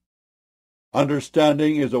learning.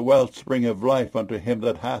 Understanding is a wellspring of life unto him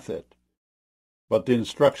that hath it, but the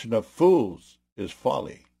instruction of fools is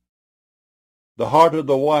folly. The heart of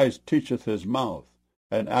the wise teacheth his mouth,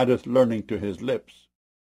 and addeth learning to his lips.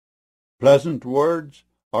 Pleasant words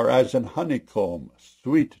are as an honeycomb,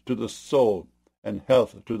 sweet to the soul, and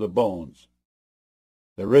health to the bones.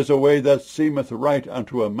 There is a way that seemeth right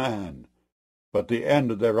unto a man, but the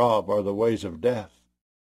end thereof are the ways of death.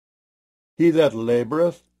 He that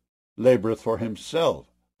laboureth, laboureth for himself,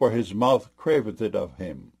 for his mouth craveth it of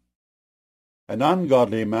him. An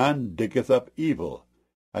ungodly man diggeth up evil,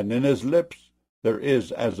 and in his lips there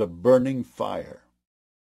is as a burning fire.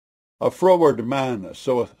 A froward man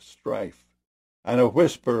soweth strife, and a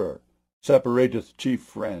whisperer separateth chief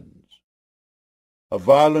friends. A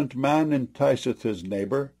violent man enticeth his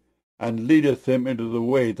neighbour, and leadeth him into the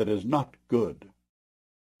way that is not good.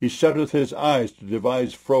 He setteth his eyes to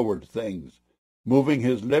devise froward things. Moving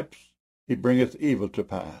his lips, he bringeth evil to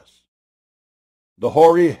pass. The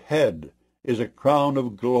hoary head is a crown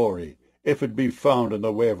of glory, if it be found in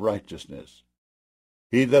the way of righteousness.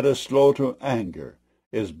 He that is slow to anger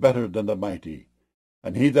is better than the mighty,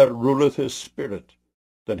 and he that ruleth his spirit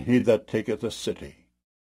than he that taketh a city.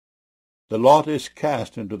 The lot is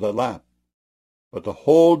cast into the lap, but the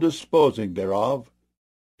whole disposing thereof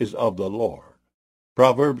is of the Lord.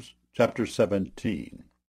 Proverbs chapter 17.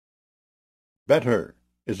 Better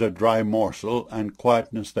is a dry morsel and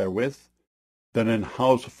quietness therewith than an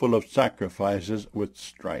house full of sacrifices with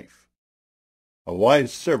strife. A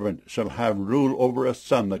wise servant shall have rule over a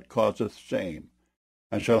son that causeth shame,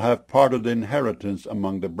 and shall have part of the inheritance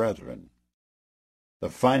among the brethren. The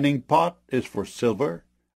fining pot is for silver,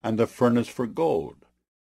 and the furnace for gold,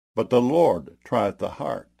 but the Lord trieth the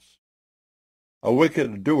hearts. A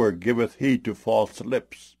wicked doer giveth heed to false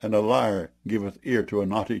lips, and a liar giveth ear to a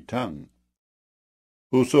naughty tongue.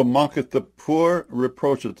 Whoso mocketh the poor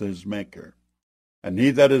reproacheth his Maker, and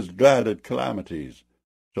he that is glad at calamities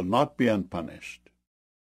shall not be unpunished.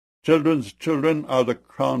 Children's children are the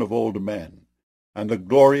crown of old men, and the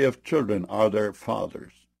glory of children are their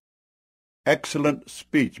fathers. Excellent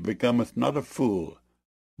speech becometh not a fool,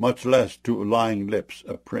 much less to lying lips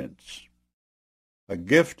a prince. A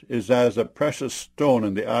gift is as a precious stone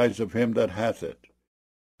in the eyes of him that hath it.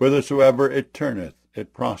 Whithersoever it turneth,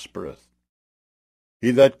 it prospereth. He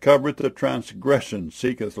that covereth a transgression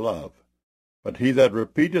seeketh love, but he that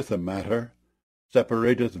repeateth a matter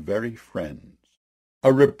separateth very friends.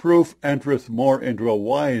 A reproof entereth more into a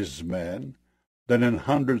wise man than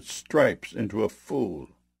 100 stripes into a fool.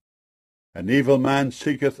 An evil man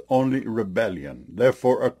seeketh only rebellion,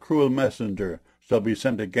 therefore a cruel messenger shall be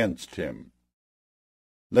sent against him.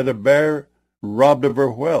 Let a bear robbed of her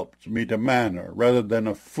whelps meet a man rather than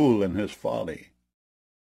a fool in his folly.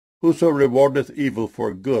 Whoso rewardeth evil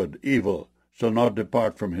for good, evil shall not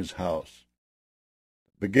depart from his house.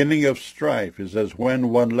 The beginning of strife is as when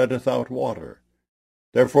one letteth out water.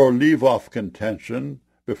 Therefore leave off contention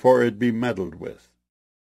before it be meddled with.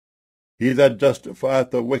 He that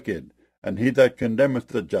justifieth the wicked, and he that condemneth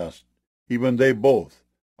the just, even they both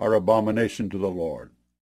are abomination to the Lord.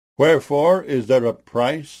 Wherefore is there a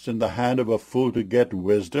price in the hand of a fool to get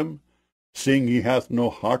wisdom, seeing he hath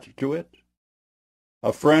no heart to it?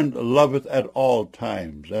 A friend loveth at all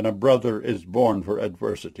times, and a brother is born for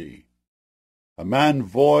adversity. A man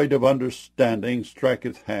void of understanding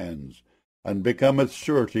striketh hands, and becometh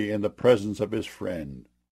surety in the presence of his friend.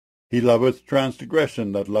 He loveth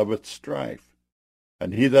transgression that loveth strife,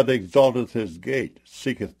 and he that exalteth his gate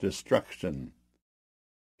seeketh destruction.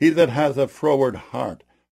 He that hath a froward heart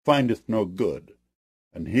findeth no good,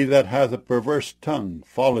 and he that hath a perverse tongue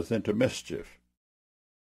falleth into mischief.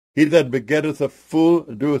 He that begetteth a fool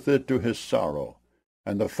doeth it to his sorrow,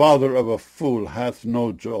 and the father of a fool hath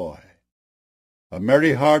no joy. A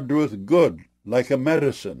merry heart doeth good like a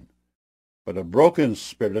medicine, but a broken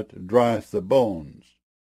spirit drieth the bones.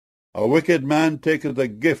 A wicked man taketh a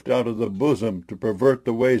gift out of the bosom to pervert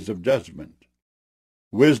the ways of judgment.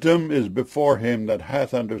 Wisdom is before him that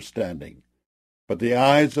hath understanding, but the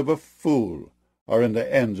eyes of a fool are in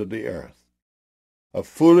the ends of the earth. A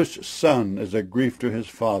foolish son is a grief to his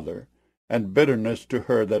father, and bitterness to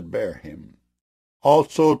her that bare him.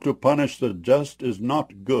 Also to punish the just is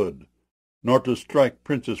not good, nor to strike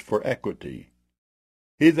princes for equity.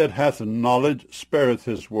 He that hath knowledge spareth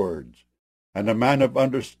his words, and a man of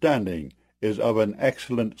understanding is of an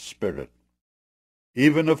excellent spirit.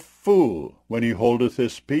 Even a fool, when he holdeth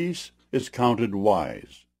his peace, is counted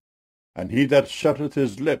wise, and he that shutteth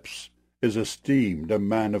his lips is esteemed a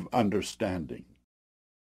man of understanding.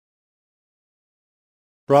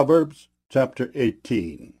 Proverbs chapter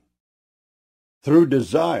 18. Through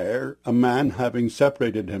desire a man, having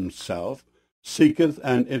separated himself, seeketh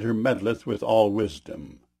and intermeddleth with all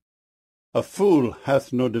wisdom. A fool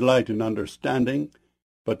hath no delight in understanding,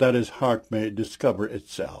 but that his heart may discover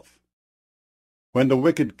itself. When the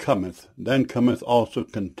wicked cometh, then cometh also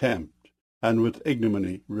contempt, and with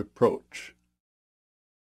ignominy reproach.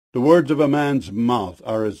 The words of a man's mouth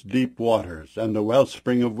are as deep waters, and the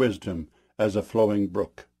wellspring of wisdom as a flowing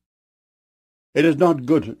brook. It is not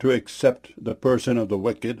good to accept the person of the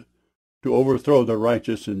wicked, to overthrow the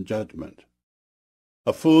righteous in judgment.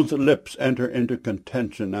 A fool's lips enter into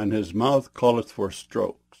contention, and his mouth calleth for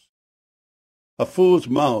strokes. A fool's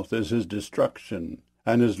mouth is his destruction,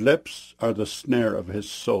 and his lips are the snare of his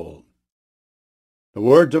soul. The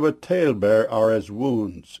words of a talebearer are as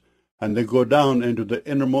wounds, and they go down into the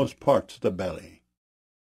innermost parts of the belly.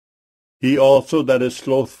 He also that is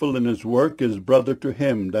slothful in his work is brother to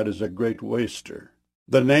him that is a great waster.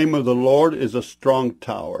 The name of the Lord is a strong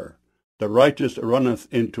tower. The righteous runneth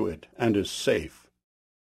into it, and is safe.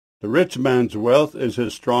 The rich man's wealth is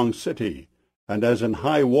his strong city, and as an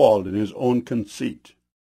high wall in his own conceit.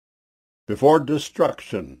 Before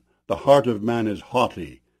destruction the heart of man is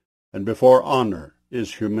haughty, and before honour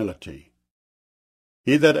is humility.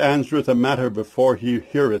 He that answereth a matter before he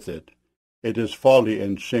heareth it, it is folly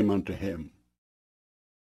and shame unto him.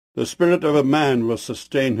 The spirit of a man will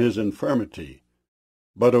sustain his infirmity,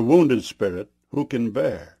 but a wounded spirit who can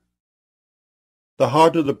bear? The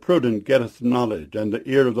heart of the prudent getteth knowledge, and the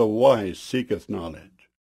ear of the wise seeketh knowledge.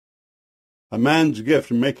 A man's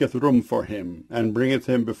gift maketh room for him, and bringeth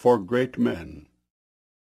him before great men.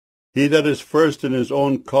 He that is first in his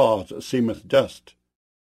own cause seemeth just,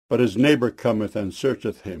 but his neighbour cometh and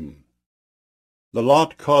searcheth him. The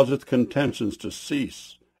lot causeth contentions to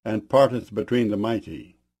cease, and parteth between the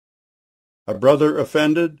mighty. A brother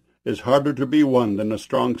offended is harder to be won than a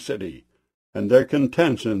strong city, and their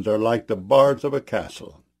contentions are like the bars of a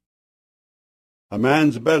castle. A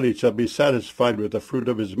man's belly shall be satisfied with the fruit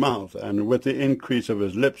of his mouth, and with the increase of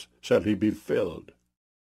his lips shall he be filled.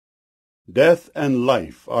 Death and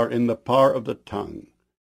life are in the power of the tongue,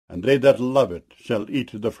 and they that love it shall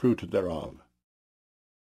eat the fruit thereof.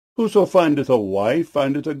 Whoso findeth a wife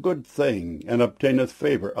findeth a good thing, and obtaineth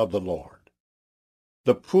favour of the Lord.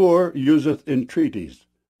 The poor useth entreaties,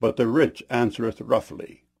 but the rich answereth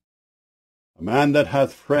roughly. A man that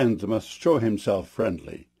hath friends must show himself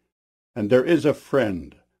friendly, and there is a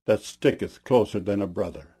friend that sticketh closer than a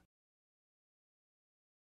brother.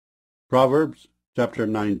 Proverbs chapter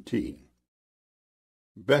 19.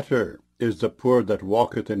 Better is the poor that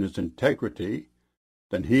walketh in his integrity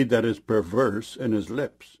than he that is perverse in his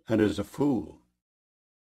lips, and is a fool.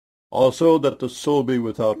 Also that the soul be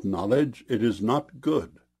without knowledge, it is not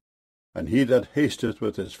good, and he that hasteth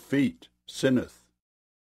with his feet sinneth.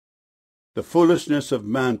 The foolishness of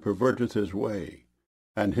man perverteth his way,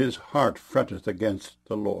 and his heart fretteth against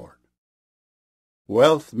the Lord.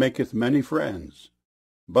 Wealth maketh many friends,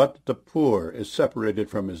 but the poor is separated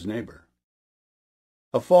from his neighbour.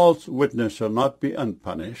 A false witness shall not be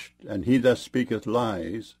unpunished, and he that speaketh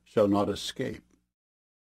lies shall not escape.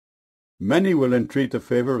 Many will entreat the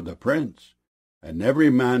favour of the prince, and every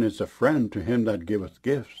man is a friend to him that giveth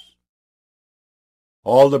gifts.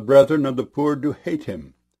 All the brethren of the poor do hate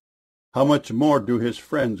him. How much more do his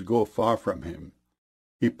friends go far from him?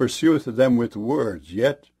 He pursueth them with words,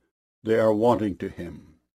 yet they are wanting to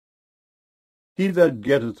him. He that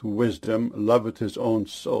getteth wisdom loveth his own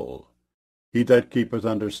soul. He that keepeth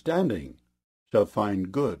understanding shall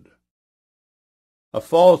find good. A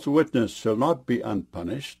false witness shall not be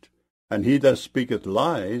unpunished, and he that speaketh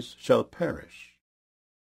lies shall perish.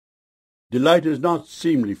 Delight is not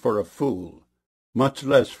seemly for a fool, much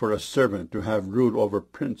less for a servant to have rule over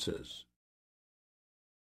princes.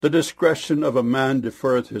 The discretion of a man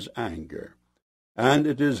deferreth his anger, and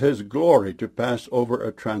it is his glory to pass over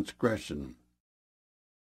a transgression.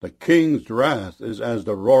 The king's wrath is as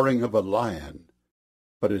the roaring of a lion,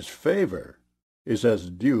 but his favour is as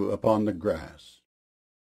dew upon the grass.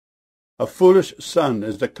 A foolish son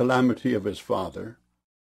is the calamity of his father,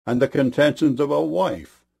 and the contentions of a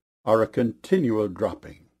wife are a continual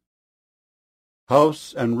dropping.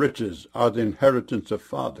 House and riches are the inheritance of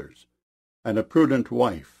fathers, and a prudent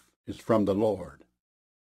wife is from the Lord.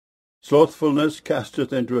 Slothfulness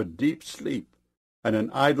casteth into a deep sleep, and an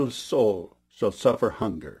idle soul shall suffer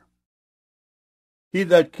hunger. He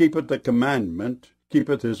that keepeth the commandment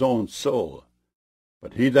keepeth his own soul,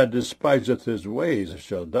 but he that despiseth his ways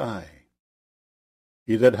shall die.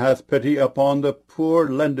 He that hath pity upon the poor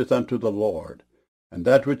lendeth unto the Lord, and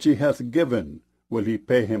that which he hath given will he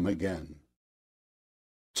pay him again.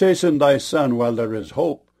 Chasten thy son while there is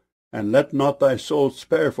hope, and let not thy soul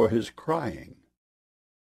spare for his crying.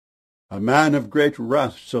 A man of great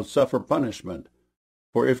wrath shall suffer punishment,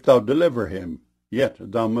 for if thou deliver him, yet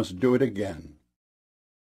thou must do it again.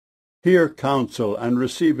 Hear counsel, and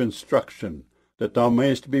receive instruction, that thou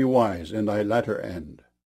mayst be wise in thy latter end.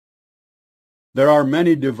 There are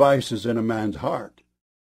many devices in a man's heart.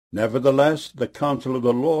 Nevertheless, the counsel of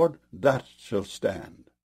the Lord, that shall stand.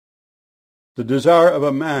 The desire of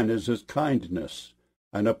a man is his kindness,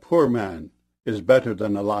 and a poor man is better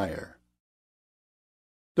than a liar.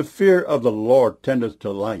 The fear of the Lord tendeth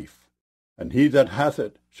to life, and he that hath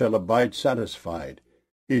it shall abide satisfied.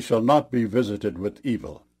 He shall not be visited with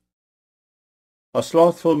evil. A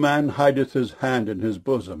slothful man hideth his hand in his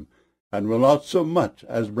bosom, and will not so much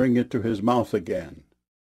as bring it to his mouth again.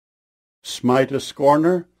 Smite a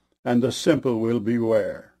scorner, and the simple will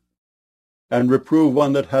beware. And reprove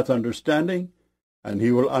one that hath understanding, and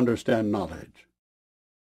he will understand knowledge.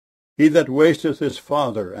 He that wasteth his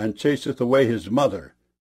father, and chaseth away his mother,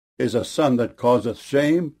 is a son that causeth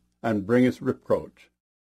shame, and bringeth reproach.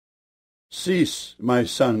 Cease, my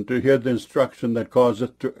son, to hear the instruction that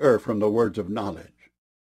causeth to err from the words of knowledge.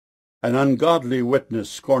 An ungodly witness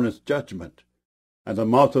scorneth judgment, and the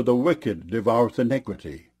mouth of the wicked devoureth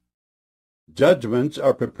iniquity. Judgments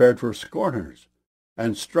are prepared for scorners,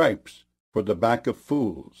 and stripes for the back of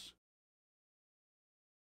fools.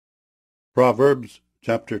 Proverbs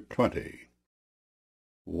chapter 20.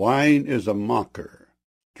 Wine is a mocker,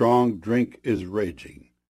 strong drink is raging,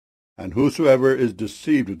 and whosoever is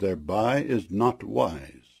deceived thereby is not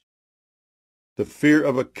wise. The fear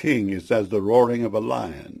of a king is as the roaring of a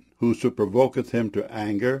lion. Whoso provoketh him to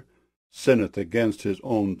anger sinneth against his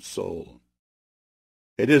own soul.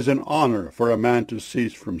 It is an honor for a man to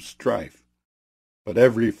cease from strife, but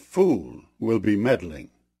every fool will be meddling.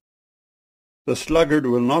 The sluggard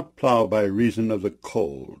will not plough by reason of the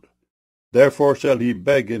cold. Therefore shall he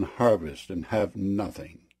beg in harvest and have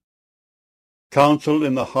nothing. Counsel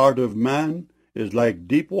in the heart of man is like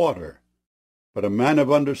deep water, but a man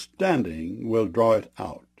of understanding will draw it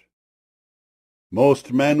out.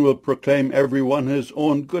 Most men will proclaim every one his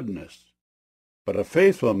own goodness, but a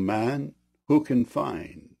faithful man who can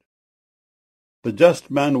find? The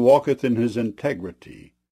just man walketh in his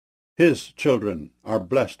integrity. His children are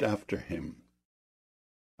blessed after him.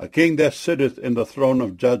 A king that sitteth in the throne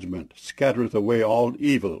of judgment scattereth away all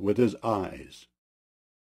evil with his eyes.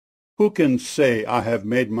 Who can say, I have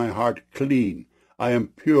made my heart clean, I am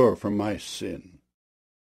pure from my sin?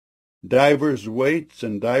 Divers weights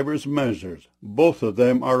and divers measures, both of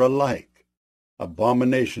them are alike,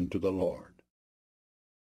 abomination to the Lord.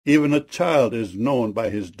 Even a child is known by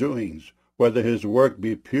his doings, whether his work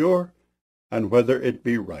be pure, and whether it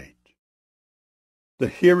be right. The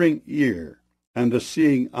hearing ear and the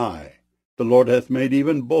seeing eye, the Lord hath made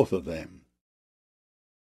even both of them.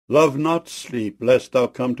 Love not sleep, lest thou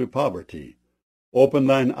come to poverty. Open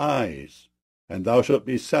thine eyes, and thou shalt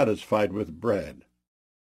be satisfied with bread.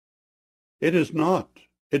 It is not,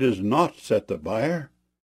 saith the buyer,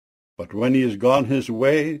 but when he is gone his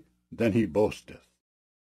way, then he boasteth.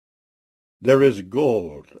 There is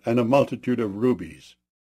gold and a multitude of rubies,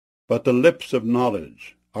 but the lips of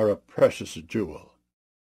knowledge are a precious jewel.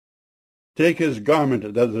 Take his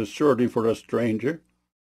garment that is surety for a stranger,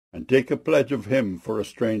 and take a pledge of him for a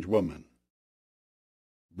strange woman.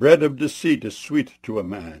 Bread of deceit is sweet to a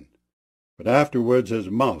man, but afterwards his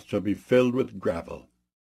mouth shall be filled with gravel.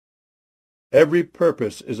 Every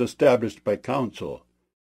purpose is established by counsel,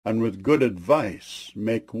 and with good advice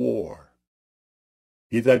make war.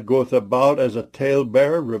 He that goeth about as a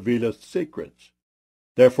talebearer revealeth secrets.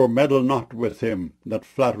 Therefore meddle not with him that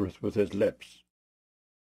flattereth with his lips.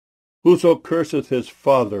 Whoso curseth his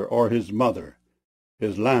father or his mother,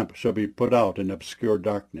 his lamp shall be put out in obscure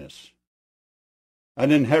darkness.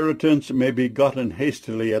 An inheritance may be gotten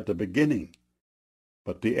hastily at the beginning,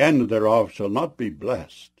 but the end thereof shall not be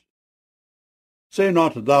blessed. Say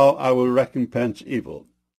not thou, I will recompense evil,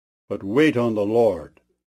 but wait on the Lord,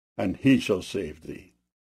 and he shall save thee.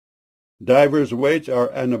 Divers weights are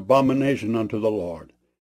an abomination unto the Lord,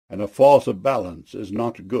 and a false balance is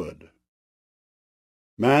not good.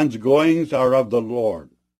 Man's goings are of the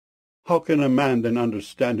Lord. How can a man then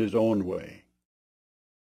understand his own way?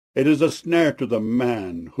 It is a snare to the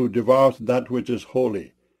man who devoureth that which is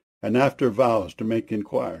holy, and after vows to make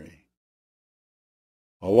inquiry.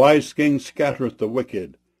 A wise king scattereth the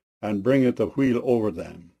wicked, and bringeth a wheel over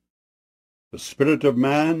them. The spirit of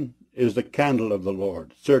man is the candle of the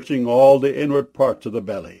Lord, searching all the inward parts of the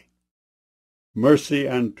belly. Mercy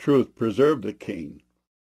and truth preserve the king,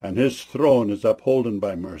 and his throne is upholden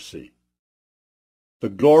by mercy. The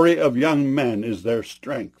glory of young men is their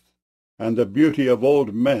strength, and the beauty of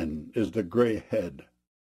old men is the grey head.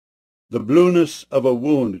 The blueness of a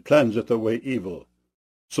wound cleanseth away evil,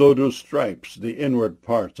 so do stripes the inward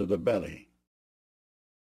parts of the belly.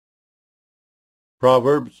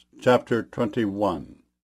 Proverbs chapter 21.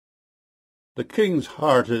 The king's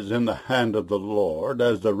heart is in the hand of the Lord,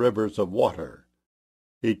 as the rivers of water.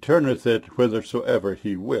 He turneth it whithersoever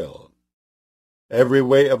he will. Every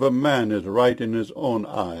way of a man is right in his own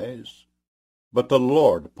eyes, but the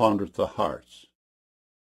Lord pondereth the hearts.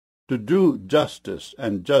 To do justice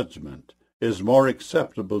and judgment is more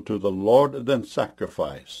acceptable to the Lord than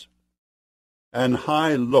sacrifice. An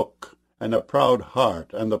high look and a proud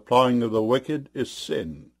heart and the plowing of the wicked is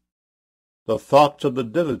sin. The thoughts of the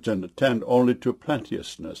diligent tend only to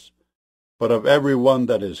plenteousness, but of every one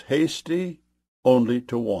that is hasty only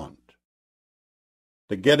to want.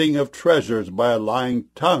 The getting of treasures by a lying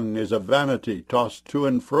tongue is a vanity tossed to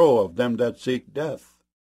and fro of them that seek death.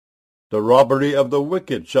 The robbery of the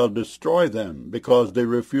wicked shall destroy them, because they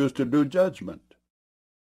refuse to do judgment.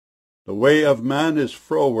 The way of man is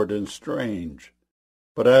froward and strange,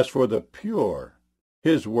 but as for the pure,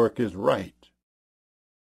 his work is right.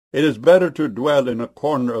 It is better to dwell in a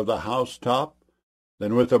corner of the housetop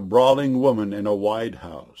than with a brawling woman in a wide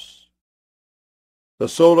house. The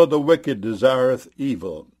soul of the wicked desireth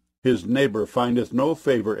evil, his neighbor findeth no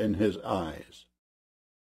favor in his eyes.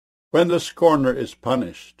 When the scorner is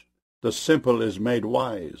punished, the simple is made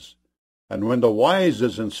wise, and when the wise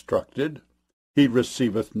is instructed, he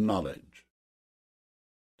receiveth knowledge.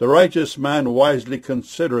 The righteous man wisely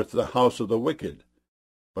considereth the house of the wicked,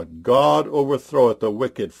 but God overthroweth the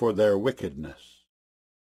wicked for their wickedness.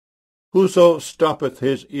 Whoso stoppeth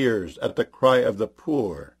his ears at the cry of the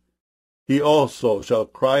poor, he also shall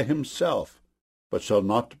cry himself, but shall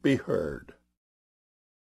not be heard.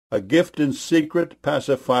 A gift in secret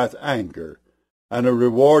pacifieth anger, and a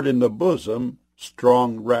reward in the bosom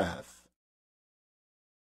strong wrath.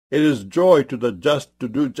 It is joy to the just to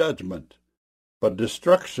do judgment, but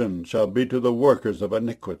destruction shall be to the workers of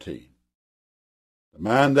iniquity. The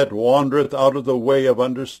man that wandereth out of the way of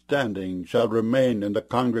understanding shall remain in the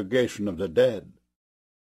congregation of the dead.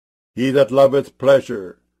 He that loveth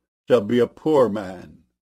pleasure shall be a poor man.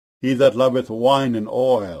 He that loveth wine and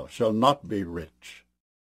oil shall not be rich.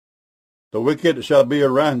 The wicked shall be a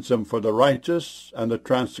ransom for the righteous, and the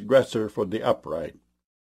transgressor for the upright.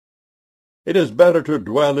 It is better to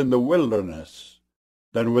dwell in the wilderness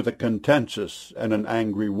than with a contentious and an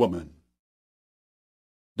angry woman.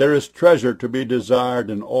 There is treasure to be desired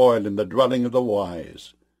and oil in the dwelling of the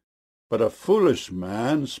wise, but a foolish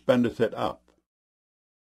man spendeth it up.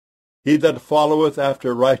 He that followeth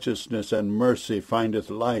after righteousness and mercy findeth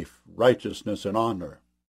life, righteousness, and honour.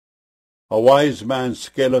 A wise man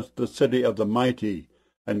scaleth the city of the mighty,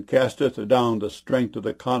 and casteth down the strength of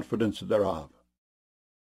the confidence thereof.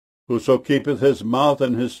 Whoso keepeth his mouth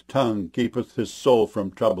and his tongue keepeth his soul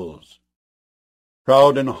from troubles.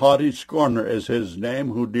 Proud and haughty scorner is his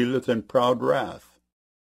name, who dealeth in proud wrath.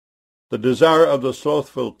 The desire of the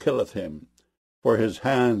slothful killeth him, for his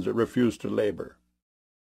hands refuse to labour.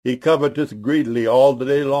 He coveteth greedily all the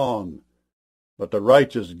day long, but the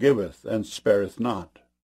righteous giveth and spareth not.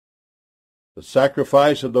 The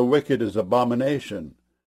sacrifice of the wicked is abomination,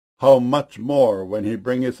 how much more when he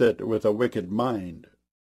bringeth it with a wicked mind.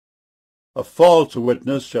 A false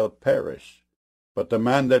witness shall perish, but the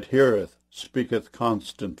man that heareth speaketh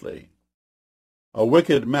constantly. A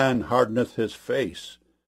wicked man hardeneth his face,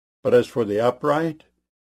 but as for the upright,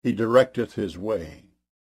 he directeth his way.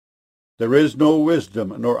 There is no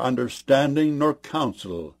wisdom, nor understanding, nor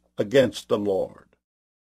counsel against the Lord.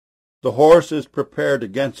 The horse is prepared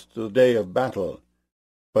against the day of battle,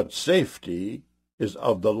 but safety is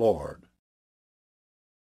of the Lord.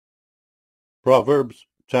 Proverbs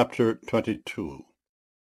chapter 22.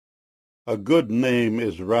 A good name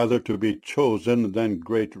is rather to be chosen than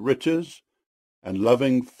great riches, and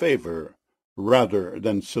loving favour rather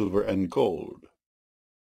than silver and gold.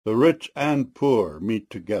 The rich and poor meet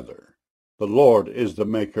together. The Lord is the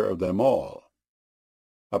maker of them all.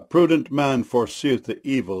 A prudent man foreseeth the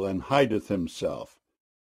evil, and hideth himself,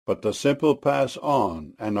 but the simple pass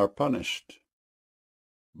on, and are punished.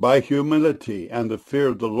 By humility and the fear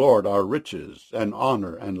of the Lord are riches, and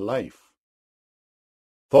honour, and life.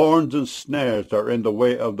 Thorns and snares are in the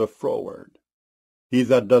way of the froward. He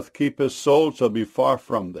that doth keep his soul shall be far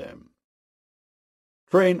from them.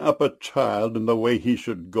 Train up a child in the way he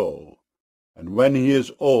should go, and when he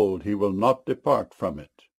is old he will not depart from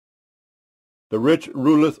it. The rich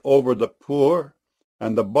ruleth over the poor,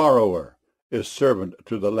 and the borrower is servant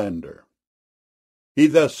to the lender. He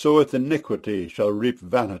that soweth iniquity shall reap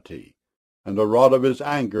vanity, and the rod of his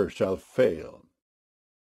anger shall fail.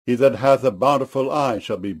 He that hath a bountiful eye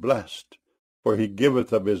shall be blessed, for he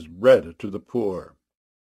giveth of his bread to the poor.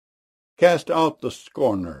 Cast out the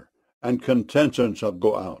scorner, and contention shall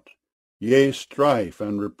go out. Yea, strife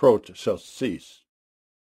and reproach shall cease.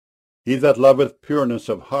 He that loveth pureness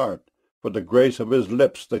of heart, for the grace of his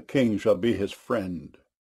lips the king shall be his friend.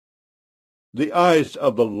 The eyes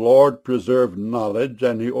of the Lord preserve knowledge,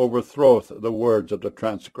 and he overthroweth the words of the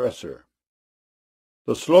transgressor.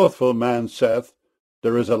 The slothful man saith,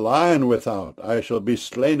 There is a lion without, I shall be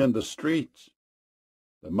slain in the streets.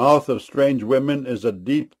 The mouth of strange women is a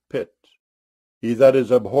deep pit. He that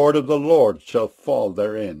is abhorred of the Lord shall fall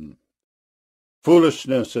therein.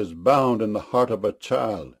 Foolishness is bound in the heart of a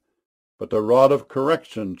child, but the rod of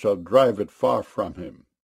correction shall drive it far from him.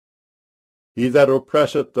 He that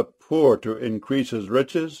oppresseth the poor to increase his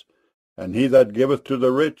riches, and he that giveth to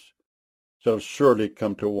the rich, shall surely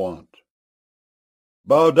come to want.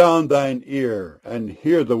 Bow down thine ear, and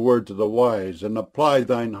hear the words of the wise, and apply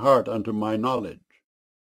thine heart unto my knowledge.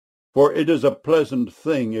 For it is a pleasant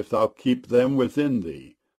thing if thou keep them within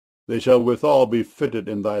thee. They shall withal be fitted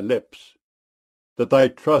in thy lips. That thy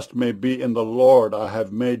trust may be in the Lord, I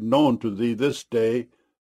have made known to thee this day,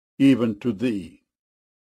 even to thee.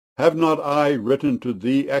 Have not I written to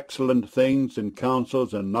thee excellent things in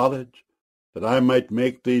counsels and knowledge, that I might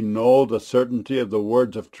make thee know the certainty of the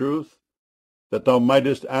words of truth, that thou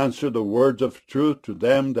mightest answer the words of truth to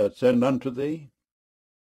them that send unto thee?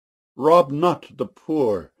 Rob not the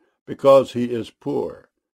poor, because he is poor,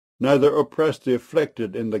 neither oppress the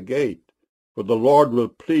afflicted in the gate, for the Lord will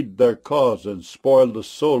plead their cause, and spoil the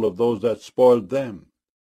soul of those that spoiled them.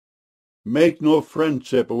 Make no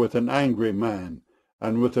friendship with an angry man,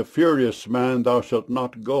 and with a furious man thou shalt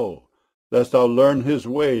not go, lest thou learn his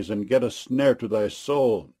ways, and get a snare to thy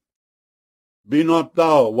soul. Be not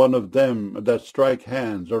thou one of them that strike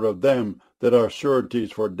hands, or of them that are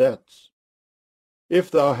sureties for debts. If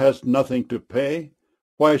thou hast nothing to pay,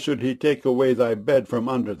 why should he take away thy bed from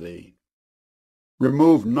under thee?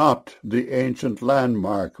 Remove not the ancient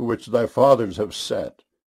landmark which thy fathers have set.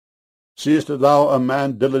 Seest thou a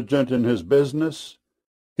man diligent in his business?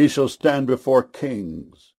 He shall stand before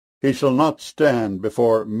kings. He shall not stand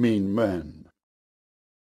before mean men.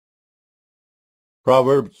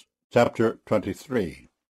 Proverbs chapter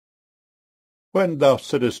 23. When thou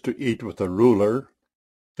sittest to eat with a ruler,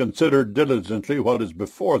 consider diligently what is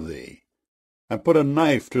before thee, and put a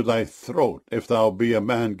knife to thy throat, if thou be a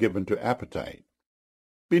man given to appetite.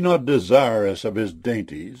 Be not desirous of his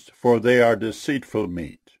dainties, for they are deceitful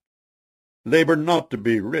meat. Labor not to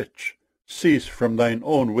be rich, cease from thine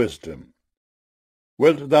own wisdom.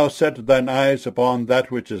 Wilt thou set thine eyes upon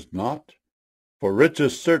that which is not? For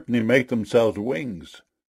riches certainly make themselves wings.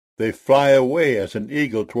 They fly away as an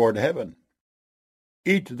eagle toward heaven.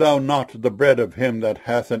 Eat thou not the bread of him that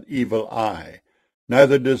hath an evil eye,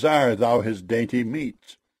 neither desire thou his dainty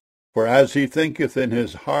meats. For as he thinketh in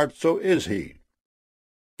his heart, so is he.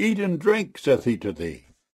 Eat and drink, saith he to thee,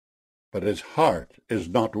 but his heart is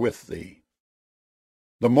not with thee.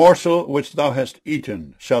 The morsel which thou hast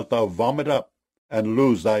eaten shalt thou vomit up, and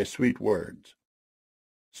lose thy sweet words.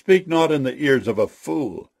 Speak not in the ears of a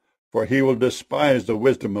fool, for he will despise the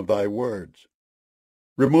wisdom of thy words.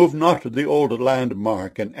 Remove not the old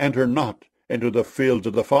landmark, and enter not into the fields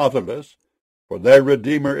of the fatherless, for their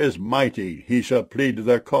Redeemer is mighty, he shall plead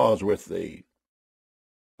their cause with thee.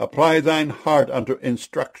 Apply thine heart unto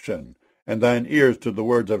instruction, and thine ears to the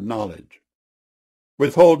words of knowledge.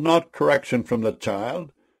 Withhold not correction from the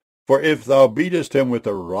child, for if thou beatest him with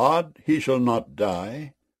a rod, he shall not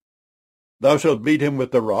die. Thou shalt beat him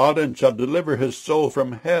with the rod, and shalt deliver his soul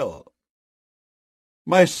from hell.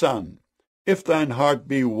 My son, if thine heart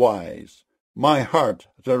be wise, my heart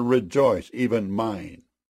shall rejoice, even mine.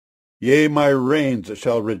 Yea, my reins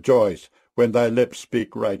shall rejoice, when thy lips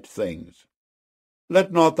speak right things.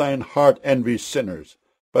 Let not thine heart envy sinners,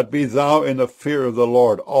 but be thou in the fear of the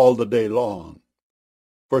Lord all the day long.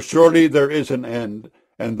 For surely there is an end,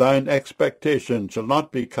 and thine expectation shall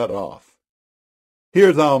not be cut off.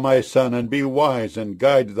 Hear thou, my son, and be wise, and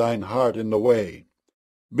guide thine heart in the way.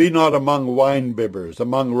 Be not among wine-bibbers,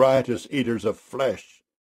 among riotous eaters of flesh.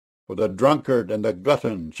 For the drunkard and the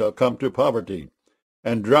glutton shall come to poverty,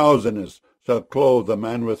 and drowsiness shall clothe the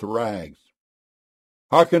man with rags.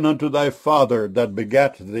 Hearken unto thy father that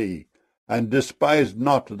begat thee, and despise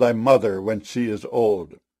not thy mother when she is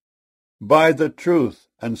old. Buy the truth,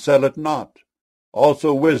 and sell it not,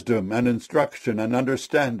 also wisdom and instruction and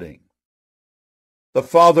understanding. The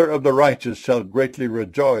father of the righteous shall greatly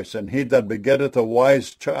rejoice, and he that begetteth a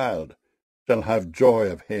wise child shall have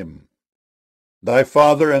joy of him. Thy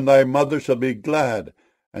father and thy mother shall be glad,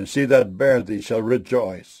 and she that bare thee shall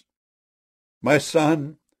rejoice. My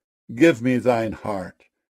son, give me thine heart,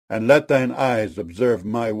 and let thine eyes observe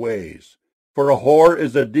my ways. For a whore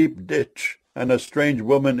is a deep ditch, and a strange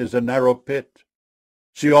woman is a narrow pit.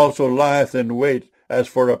 She also lieth in wait as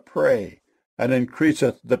for a prey, and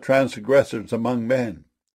increaseth the transgressors among men.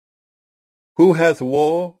 Who hath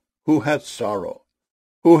woe? Who hath sorrow?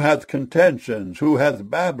 Who hath contentions? Who hath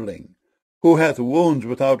babbling? Who hath wounds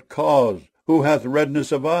without cause? Who hath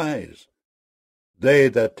redness of eyes? They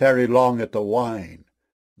that tarry long at the wine,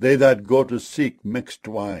 they that go to seek mixed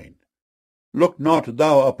wine. Look not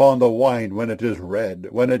thou upon the wine when it is red,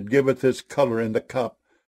 when it giveth his colour in the cup,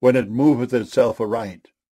 when it moveth itself aright.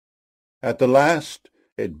 At the last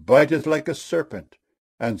it biteth like a serpent,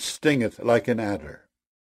 and stingeth like an adder.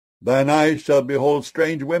 Thine eyes shall behold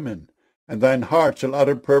strange women, and thine heart shall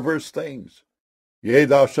utter perverse things. Yea,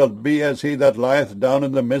 thou shalt be as he that lieth down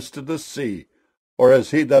in the midst of the sea, or as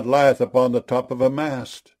he that lieth upon the top of a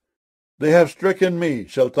mast. They have stricken me,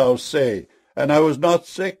 shalt thou say, and I was not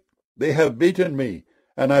sick. They have beaten me,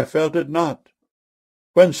 and I felt it not.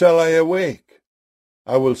 When shall I awake?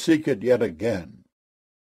 I will seek it yet again.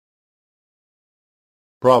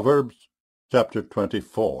 Proverbs chapter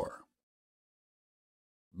 24.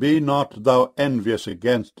 Be not thou envious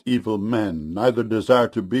against evil men, neither desire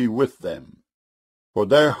to be with them. For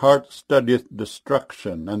their heart studieth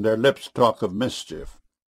destruction, and their lips talk of mischief.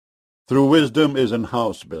 Through wisdom is an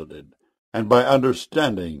house builded, and by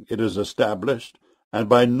understanding it is established, and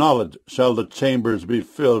by knowledge shall the chambers be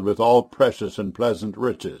filled with all precious and pleasant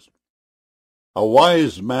riches. A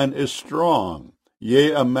wise man is strong,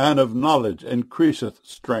 yea, a man of knowledge increaseth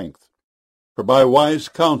strength. For by wise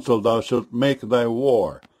counsel thou shalt make thy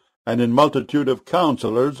war, and in multitude of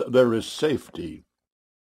counselors there is safety.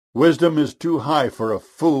 Wisdom is too high for a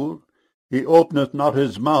fool, he openeth not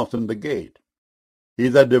his mouth in the gate. He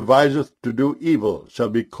that deviseth to do evil shall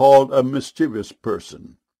be called a mischievous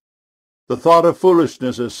person. The thought of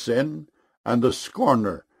foolishness is sin, and the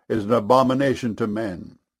scorner is an abomination to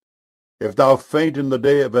men. If thou faint in the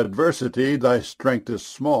day of adversity, thy strength is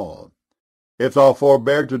small. If thou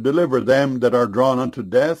forbear to deliver them that are drawn unto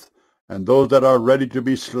death, and those that are ready to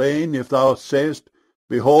be slain, if thou sayest,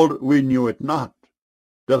 Behold, we knew it not,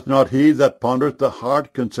 doth not he that pondereth the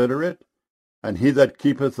heart consider it? And he that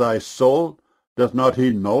keepeth thy soul, doth not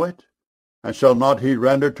he know it? And shall not he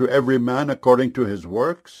render to every man according to his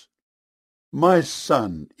works? My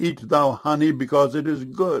son, eat thou honey, because it is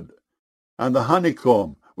good, and the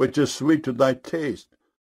honeycomb, which is sweet to thy taste.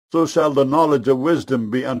 So shall the knowledge of wisdom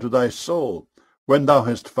be unto thy soul. When thou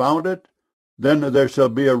hast found it, then there shall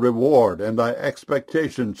be a reward, and thy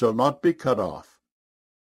expectation shall not be cut off.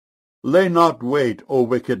 Lay not wait, O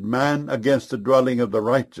wicked man, against the dwelling of the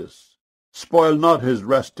righteous. Spoil not his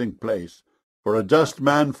resting place. For a just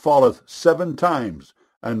man falleth 7 times,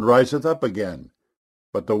 and riseth up again,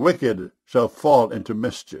 but the wicked shall fall into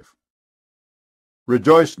mischief.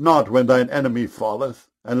 Rejoice not when thine enemy falleth,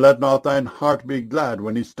 and let not thine heart be glad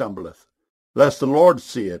when he stumbleth, lest the Lord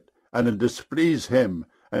see it, and it displease him,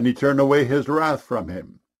 and he turn away his wrath from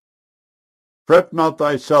him. Fret not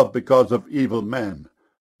thyself because of evil men,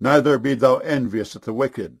 neither be thou envious at the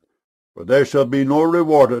wicked, for there shall be no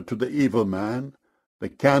reward to the evil man. The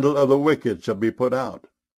candle of the wicked shall be put out.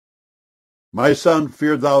 My son,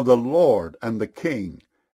 fear thou the Lord and the king,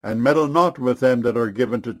 and meddle not with them that are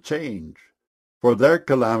given to change, for their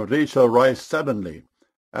calamity shall rise suddenly,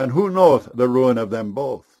 and who knoweth the ruin of them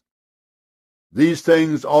both? These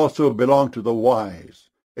things also belong to the wise.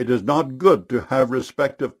 It is not good to have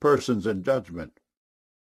respect of persons in judgment.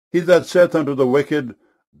 He that saith unto the wicked,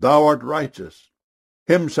 Thou art righteous,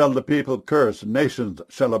 him shall the people curse, nations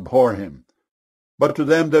shall abhor him. But to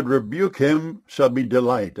them that rebuke him shall be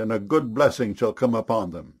delight, and a good blessing shall come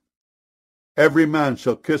upon them. Every man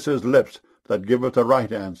shall kiss his lips that giveth a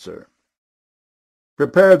right answer.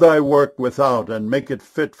 Prepare thy work without, and make it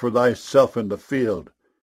fit for thyself in the field,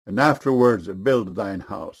 and afterwards build thine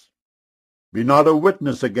house. Be not a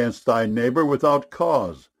witness against thy neighbor without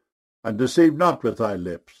cause, and deceive not with thy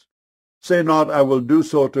lips. Say not, I will do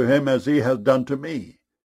so to him as he hath done to me.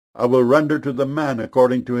 I will render to the man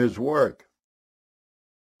according to his work.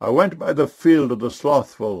 I went by the field of the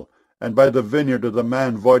slothful, and by the vineyard of the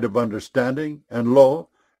man void of understanding, and lo,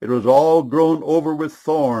 it was all grown over with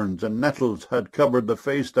thorns, and nettles had covered the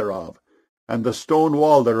face thereof, and the stone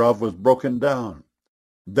wall thereof was broken down.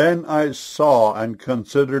 Then I saw and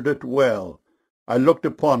considered it well. I looked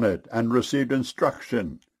upon it, and received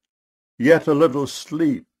instruction. Yet a little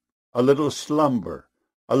sleep, a little slumber,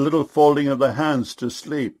 a little folding of the hands to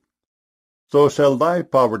sleep. So shall thy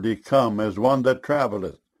poverty come as one that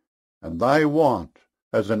travelleth, and thy want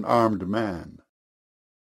as an armed man.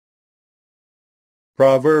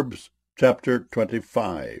 Proverbs chapter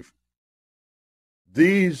 25.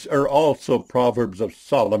 These are also Proverbs of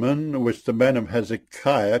Solomon, which the men of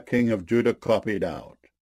Hezekiah king of Judah copied out.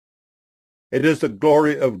 It is the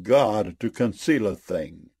glory of God to conceal a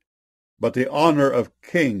thing, but the honor of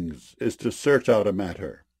kings is to search out a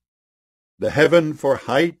matter. The heaven for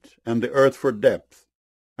height, and the earth for depth,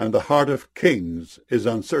 and the heart of kings is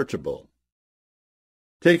unsearchable.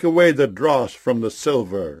 Take away the dross from the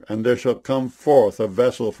silver, and there shall come forth a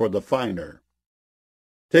vessel for the finer.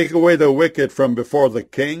 Take away the wicked from before the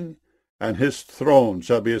king, and his throne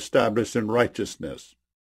shall be established in righteousness.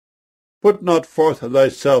 Put not forth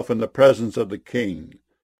thyself in the presence of the king,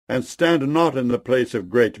 and stand not in the place of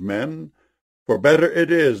great men, for better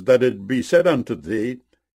it is that it be said unto thee,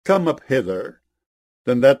 Come up hither,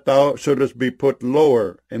 than that thou shouldest be put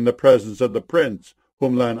lower in the presence of the prince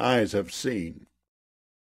whom thine eyes have seen.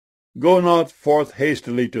 Go not forth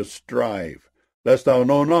hastily to strive, lest thou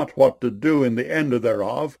know not what to do in the end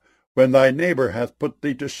thereof, when thy neighbor hath put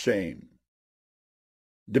thee to shame.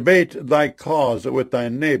 Debate thy cause with thy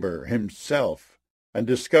neighbor himself, and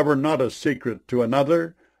discover not a secret to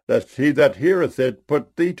another, lest he that heareth it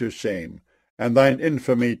put thee to shame, and thine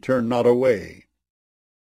infamy turn not away.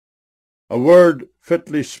 A word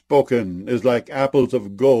fitly spoken is like apples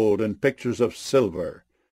of gold and pictures of silver,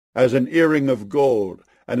 as an earring of gold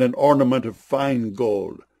and an ornament of fine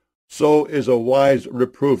gold. So is a wise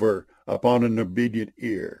reprover upon an obedient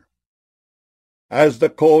ear. As the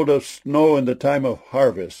cold of snow in the time of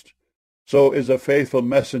harvest, so is a faithful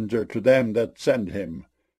messenger to them that send him,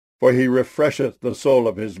 for he refresheth the soul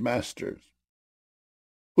of his masters.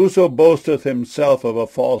 Whoso boasteth himself of a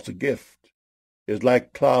false gift is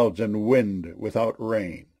like clouds and wind without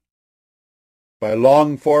rain. By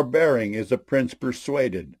long forbearing is a prince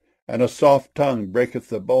persuaded, and a soft tongue breaketh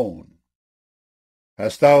the bone.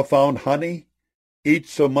 Hast thou found honey? Eat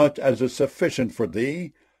so much as is sufficient for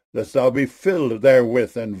thee, lest thou be filled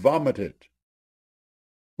therewith, and vomit it.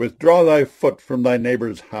 Withdraw thy foot from thy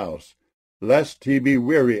neighbour's house, lest he be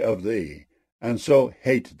weary of thee, and so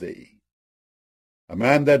hate thee. A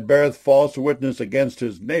man that beareth false witness against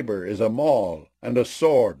his neighbour is a maul, and a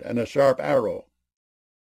sword, and a sharp arrow.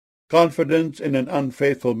 Confidence in an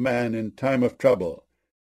unfaithful man in time of trouble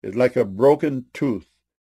is like a broken tooth,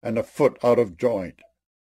 and a foot out of joint.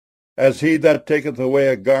 As he that taketh away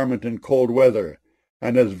a garment in cold weather,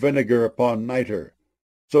 and as vinegar upon nitre,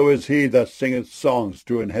 so is he that singeth songs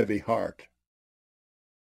to an heavy heart.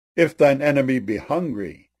 If thine enemy be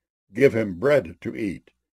hungry, give him bread to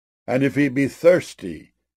eat, and if he be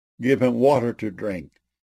thirsty, give him water to drink.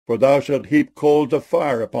 For thou shalt heap coals of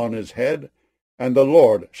fire upon his head, and the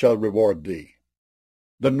Lord shall reward thee.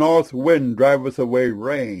 The north wind driveth away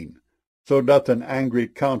rain, so doth an angry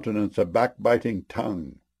countenance a backbiting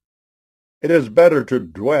tongue. It is better to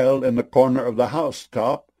dwell in the corner of the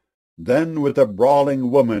housetop than with a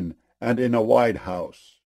brawling woman and in a wide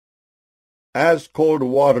house. As cold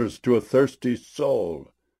waters to a thirsty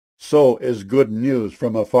soul, so is good news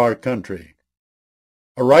from a far country.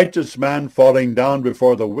 A righteous man falling down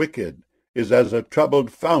before the wicked is as a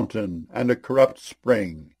troubled fountain and a corrupt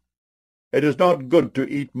spring. It is not good to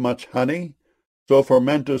eat much honey, so for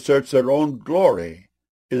men to search their own glory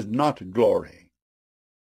is not glory.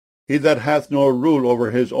 He that hath no rule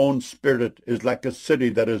over his own spirit is like a city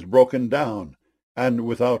that is broken down and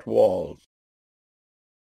without walls.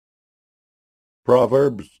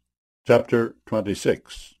 Proverbs chapter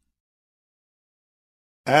 26.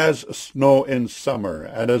 As snow in summer,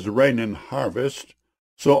 and as rain in harvest,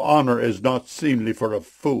 so honor is not seemly for a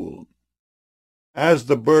fool. As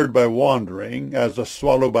the bird by wandering, as the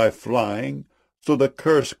swallow by flying, so the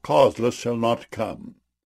curse causeless shall not come.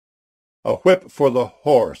 A whip for the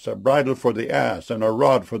horse, a bridle for the ass, and a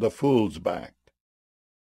rod for the fool's back.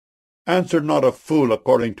 Answer not a fool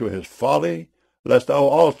according to his folly, lest thou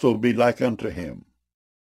also be like unto him.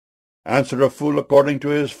 Answer a fool according to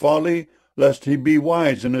his folly, lest he be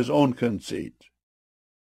wise in his own conceit.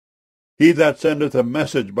 He that sendeth a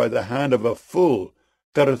message by the hand of a fool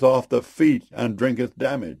cutteth off the feet and drinketh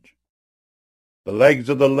damage. The legs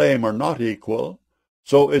of the lame are not equal,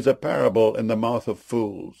 so is a parable in the mouth of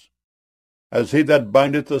fools. As he that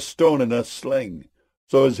bindeth a stone in a sling,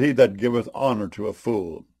 so is he that giveth honour to a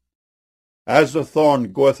fool. As the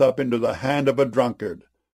thorn goeth up into the hand of a drunkard,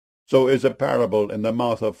 so is a parable in the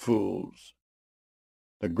mouth of fools.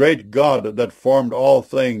 The great God that formed all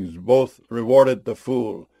things both rewardeth the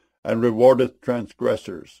fool, and rewardeth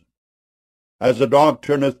transgressors. As a dog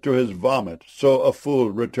turneth to his vomit, so a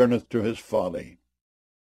fool returneth to his folly.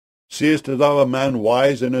 Seest thou a man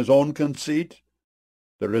wise in his own conceit?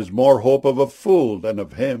 There is more hope of a fool than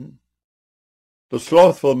of him. The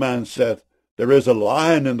slothful man saith, There is a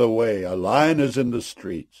lion in the way, a lion is in the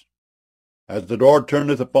streets. As the door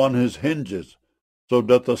turneth upon his hinges, so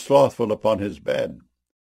doth the slothful upon his bed.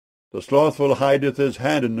 The slothful hideth his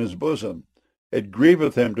hand in his bosom, it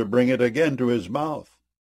grieveth him to bring it again to his mouth.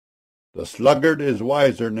 The sluggard is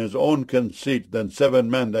wiser in his own conceit than 7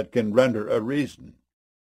 men that can render a reason.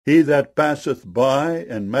 He that passeth by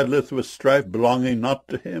and meddleth with strife belonging not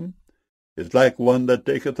to him is like one that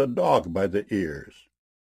taketh a dog by the ears.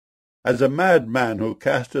 As a madman who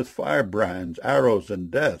casteth firebrands, arrows, and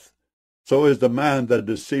death, so is the man that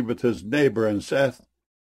deceiveth his neighbour and saith,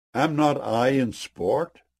 Am not I in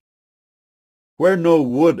sport? Where no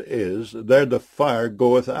wood is, there the fire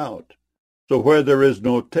goeth out. So where there is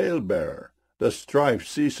no talebearer, the strife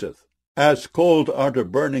ceaseth. As coals are to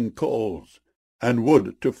burning coals, and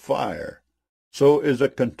wood to fire, so is a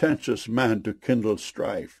contentious man to kindle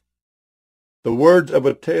strife. The words of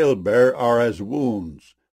a talebearer are as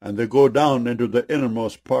wounds, and they go down into the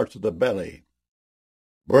innermost parts of the belly.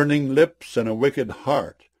 Burning lips and a wicked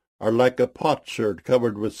heart are like a potsherd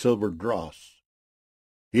covered with silver dross.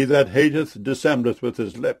 He that hateth dissembleth with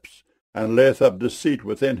his lips, and layeth up deceit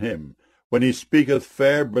within him. When he speaketh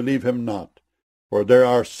fair, believe him not, for there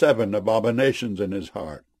are 7 abominations in his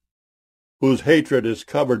heart. Whose hatred is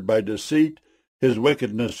covered by deceit, his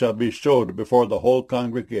wickedness shall be showed before the whole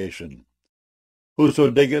congregation. Whoso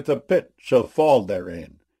diggeth a pit shall fall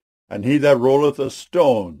therein, and he that rolleth a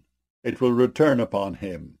stone, it will return upon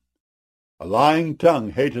him. A lying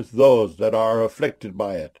tongue hateth those that are afflicted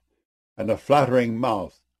by it, and a flattering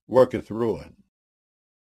mouth worketh ruin.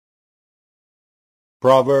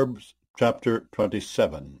 Proverbs chapter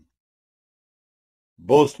 27.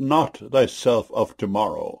 Boast not thyself of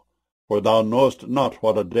tomorrow, for thou knowest not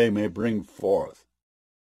what a day may bring forth.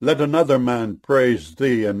 Let another man praise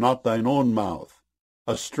thee, and not thine own mouth,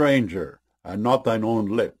 a stranger, and not thine own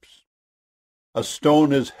lips. A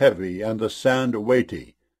stone is heavy, and the sand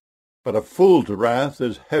weighty, but a fool's wrath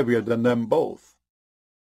is heavier than them both.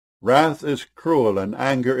 Wrath is cruel, and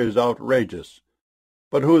anger is outrageous,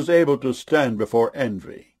 but who is able to stand before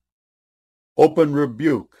envy? Open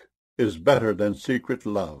rebuke is better than secret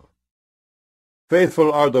love.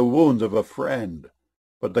 Faithful are the wounds of a friend,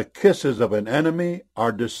 but the kisses of an enemy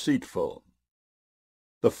are deceitful.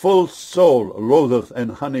 The full soul loatheth an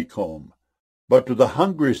honeycomb, but to the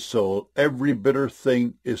hungry soul every bitter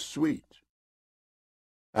thing is sweet.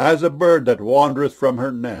 As a bird that wandereth from her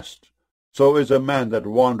nest, so is a man that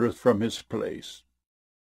wandereth from his place.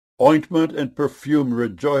 Ointment and perfume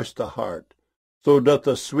rejoice the heart, so doth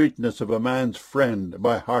the sweetness of a man's friend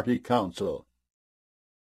by hearty counsel.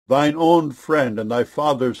 Thine own friend and thy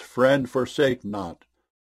father's friend forsake not,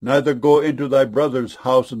 neither go into thy brother's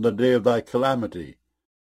house in the day of thy calamity.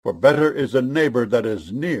 For better is a neighbor that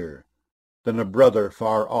is near than a brother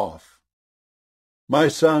far off. My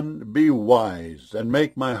son, be wise, and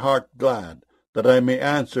make my heart glad, that I may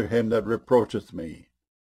answer him that reproacheth me.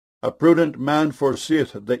 A prudent man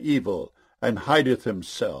foreseeth the evil, and hideth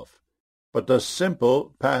himself, but the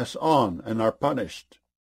simple pass on and are punished.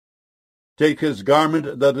 Take his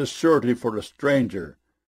garment that is surety for a stranger,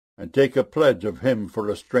 and take a pledge of him for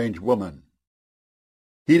a strange woman.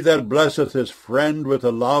 He that blesseth his friend with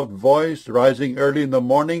a loud voice, rising early in the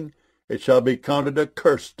morning, it shall be counted a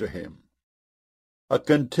curse to him. A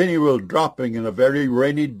continual dropping in a very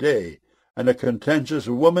rainy day, and a contentious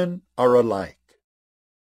woman are alike.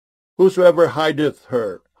 Whosoever hideth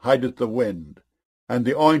her hideth the wind, and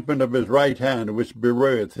the ointment of his right hand which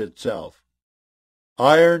bewrayeth itself.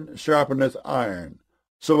 Iron sharpeneth iron,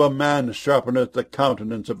 so a man sharpeneth the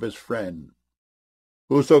countenance of his friend.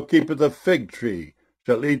 Whoso keepeth a fig tree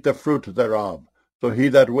shall eat the fruit thereof, so he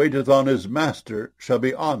that waiteth on his master shall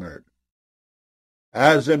be honoured.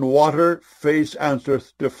 As in water face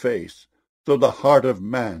answereth to face, so the heart of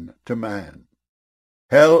man to man.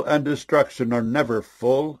 Hell and destruction are never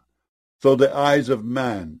full, so the eyes of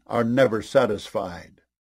man are never satisfied.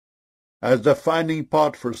 As the finding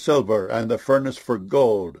pot for silver and the furnace for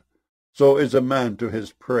gold, so is a man to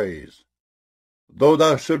his praise. Though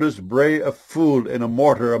thou shouldest bray a fool in a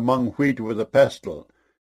mortar among wheat with a pestle,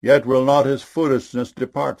 yet will not his foolishness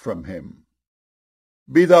depart from him.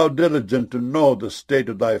 Be thou diligent to know the state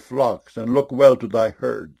of thy flocks, and look well to thy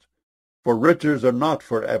herds. For riches are not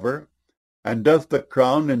for ever, and doth the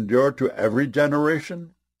crown endure to every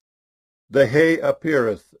generation? The hay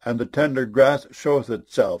appeareth, and the tender grass showeth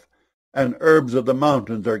itself, and herbs of the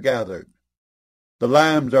mountains are gathered. The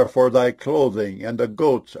lambs are for thy clothing, and the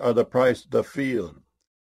goats are the price of the field.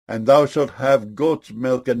 And thou shalt have goat's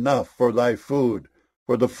milk enough for thy food,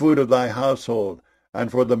 for the food of thy household,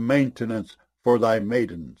 and for the maintenance for thy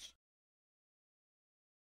maidens.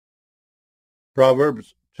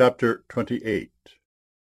 Proverbs chapter 28.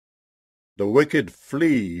 The wicked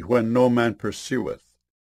flee when no man pursueth,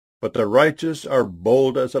 but the righteous are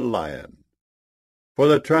bold as a lion. For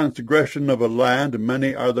the transgression of a land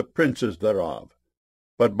many are the princes thereof,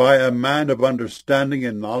 but by a man of understanding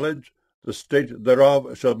and knowledge the state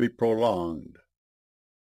thereof shall be prolonged.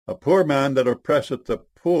 A poor man that oppresseth the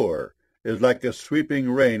poor is like a sweeping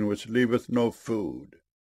rain which leaveth no food.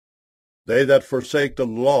 They that forsake the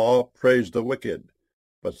law praise the wicked,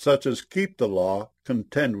 but such as keep the law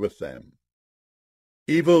contend with them.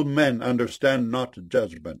 Evil men understand not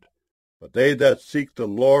judgment, but they that seek the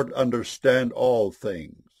Lord understand all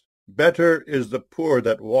things. Better is the poor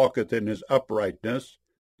that walketh in his uprightness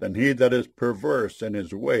than he that is perverse in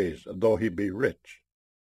his ways, though he be rich.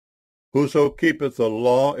 Whoso keepeth the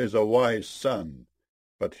law is a wise son,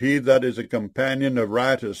 but he that is a companion of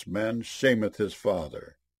riotous men shameth his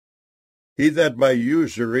father. He that by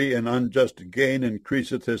usury and unjust gain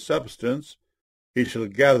increaseth his substance, he shall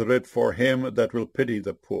gather it for him that will pity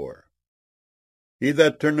the poor. He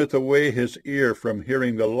that turneth away his ear from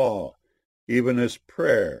hearing the law, even his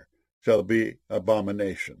prayer shall be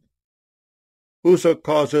abomination. Whoso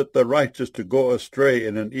causeth the righteous to go astray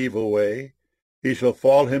in an evil way, he shall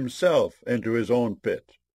fall himself into his own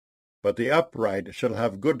pit. But the upright shall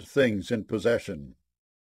have good things in possession.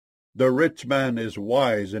 The rich man is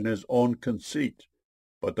wise in his own conceit,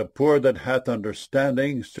 but the poor that hath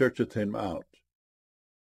understanding searcheth him out.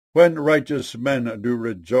 When righteous men do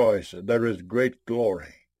rejoice, there is great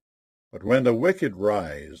glory. But when the wicked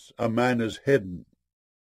rise, a man is hidden.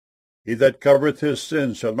 He that covereth his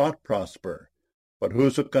sins shall not prosper, but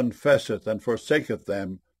whoso confesseth and forsaketh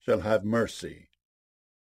them shall have mercy.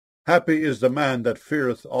 Happy is the man that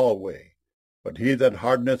feareth alway, but he that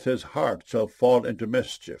hardeneth his heart shall fall into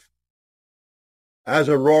mischief. As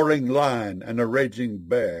a roaring lion and a raging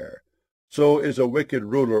bear, so is a wicked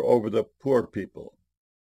ruler over the poor people.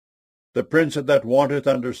 The prince that wanteth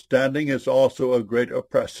understanding is also a great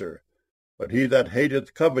oppressor, but he that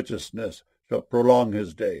hateth covetousness shall prolong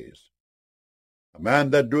his days. A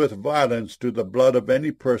man that doeth violence to the blood of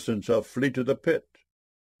any person shall flee to the pit.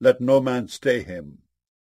 Let no man stay him.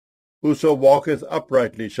 Whoso walketh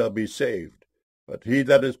uprightly shall be saved, but he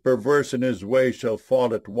that is perverse in his way shall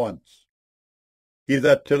fall at once. He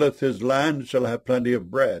that tilleth his land shall have plenty of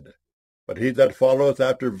bread, but he that followeth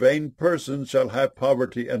after vain persons shall have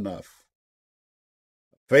poverty enough.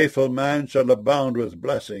 A faithful man shall abound with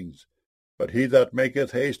blessings, but he that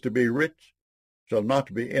maketh haste to be rich shall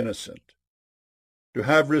not be innocent. To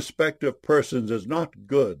have respect of persons is not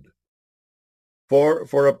good,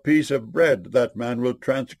 for a piece of bread that man will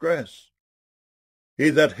transgress. He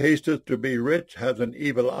that hasteth to be rich hath an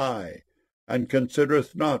evil eye, and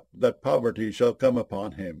considereth not that poverty shall come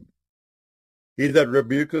upon him. He that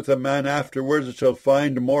rebuketh a man afterwards shall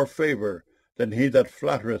find more favour than he that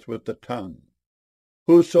flattereth with the tongue.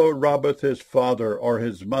 Whoso robbeth his father or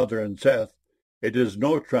his mother, and saith, It is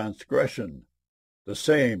no transgression, the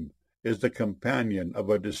same is the companion of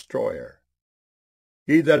a destroyer.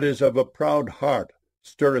 He that is of a proud heart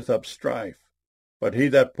stirreth up strife, but he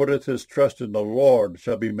that putteth his trust in the Lord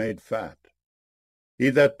shall be made fat. He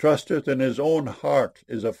that trusteth in his own heart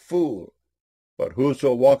is a fool, but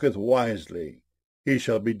whoso walketh wisely, he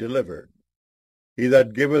shall be delivered. He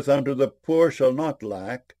that giveth unto the poor shall not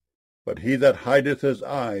lack, but he that hideth his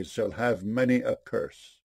eyes shall have many a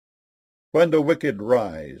curse. When the wicked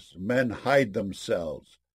rise, men hide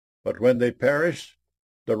themselves, but when they perish,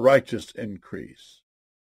 the righteous increase.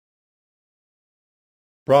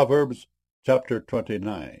 Proverbs chapter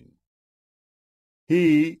 29.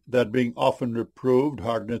 He that being often reproved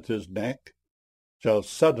hardeneth his neck shall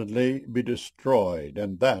suddenly be destroyed,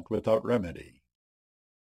 and that without remedy.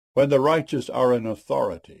 When the righteous are in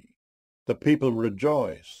authority, the people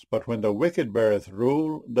rejoice, but when the wicked beareth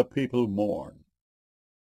rule, the people mourn.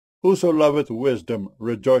 Whoso loveth wisdom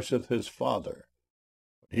rejoiceth his father,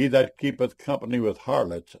 but he that keepeth company with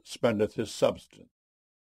harlots spendeth his substance.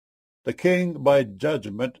 The king by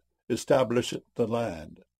judgment establisheth the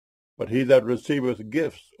land, but he that receiveth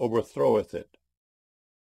gifts overthroweth it.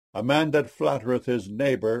 A man that flattereth his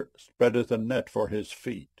neighbour spreadeth a net for his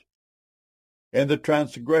feet. In the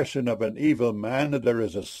transgression of an evil man there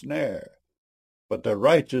is a snare, but the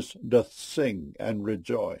righteous doth sing and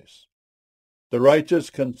rejoice. The righteous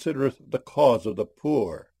considereth the cause of the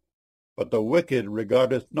poor, but the wicked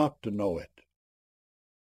regardeth not to know it.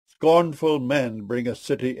 Scornful men bring a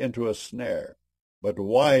city into a snare, but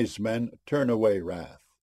wise men turn away wrath.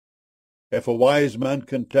 If a wise man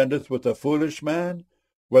contendeth with a foolish man,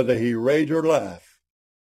 whether he rage or laugh,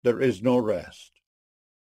 there is no rest.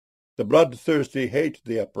 The bloodthirsty hate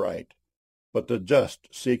the upright, but the just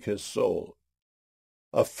seek his soul.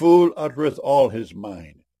 A fool uttereth all his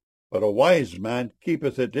mind, but a wise man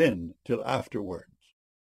keepeth it in till afterwards.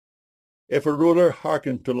 If a ruler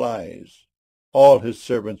hearken to lies, all his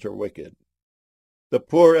servants are wicked. The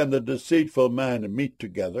poor and the deceitful man meet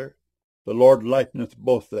together, the Lord lighteneth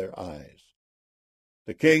both their eyes.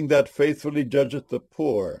 The king that faithfully judgeth the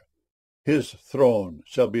poor, his throne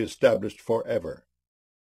shall be established for ever.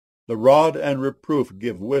 The rod and reproof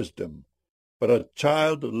give wisdom, but a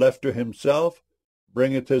child left to himself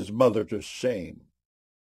bringeth his mother to shame.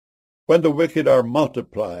 When the wicked are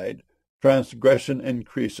multiplied, transgression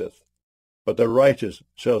increaseth, but the righteous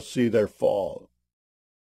shall see their fall.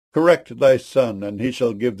 Correct thy son, and he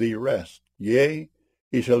shall give thee rest, yea,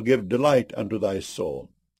 he shall give delight unto thy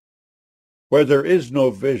soul. Where there is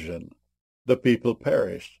no vision, the people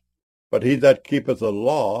perish, but he that keepeth the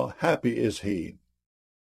law, happy is he.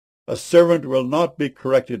 A servant will not be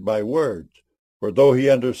corrected by words, for though he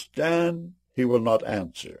understand, he will not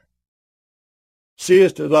answer.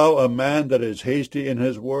 Seest thou a man that is hasty in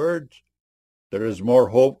his words? There is more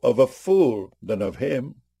hope of a fool than of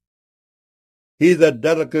him. He that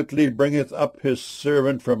delicately bringeth up his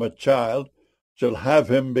servant from a child shall have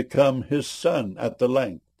him become his son at the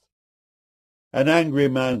length. An angry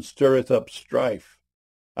man stirreth up strife,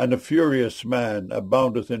 and a furious man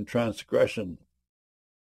aboundeth in transgression.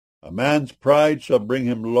 A man's pride shall bring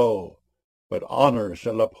him low, but honor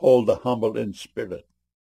shall uphold the humble in spirit.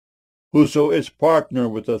 Whoso is partner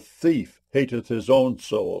with a thief hateth his own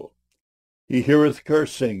soul. He heareth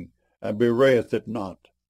cursing, and bewrayeth it not.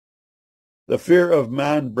 The fear of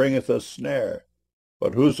man bringeth a snare,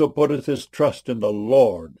 but whoso putteth his trust in the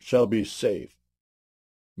Lord shall be safe.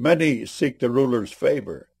 Many seek the ruler's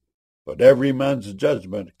favor, but every man's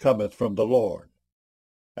judgment cometh from the Lord.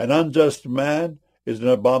 An unjust man is an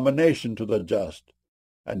abomination to the just,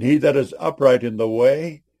 and he that is upright in the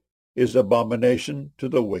way is abomination to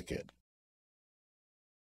the wicked.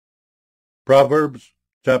 Proverbs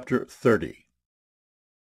chapter 30.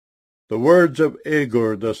 The words of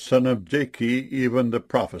Agur the son of Jakeh, even the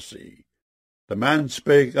prophecy. The man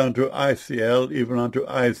spake unto Ithiel, even unto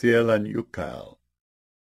Ithiel and Ucal.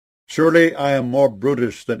 Surely I am more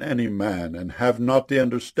brutish than any man, and have not the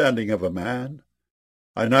understanding of a man.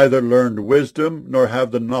 I neither learned wisdom, nor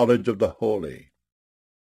have the knowledge of the holy.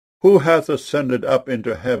 Who hath ascended up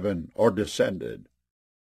into heaven, or descended?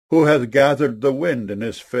 Who hath gathered the wind in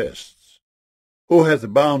his fists? Who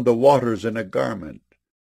hath bound the waters in a garment?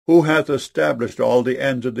 Who hath established all the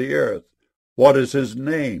ends of the earth? What is his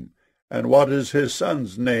name, and what is his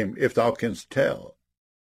son's name, if thou canst tell?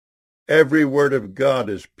 Every word of God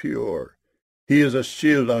is pure. He is a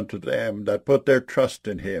shield unto them that put their trust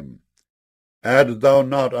in him. Add thou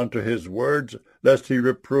not unto his words, lest he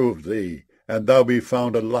reprove thee, and thou be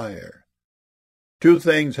found a liar. 2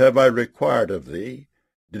 things have I required of thee.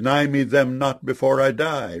 Deny me them not before I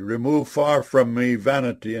die. Remove far from me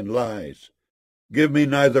vanity and lies. Give me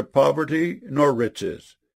neither poverty nor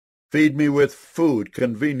riches. Feed me with food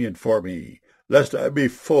convenient for me, lest I be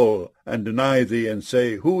full, and deny thee, and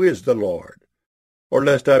say, Who is the Lord? Or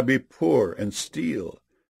lest I be poor, and steal,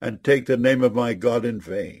 and take the name of my God in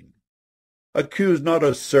vain. Accuse not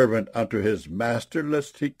a servant unto his master,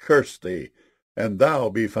 lest he curse thee, and thou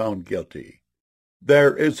be found guilty.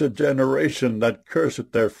 There is a generation that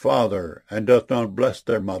curseth their father, and doth not bless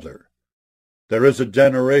their mother. There is a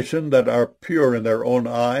generation that are pure in their own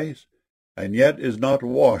eyes, and yet is not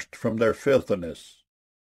washed from their filthiness.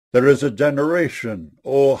 There is a generation,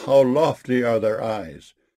 oh, how lofty are their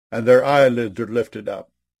eyes, and their eyelids are lifted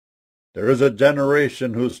up. There is a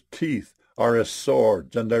generation whose teeth are as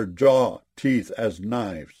swords, and their jaw teeth as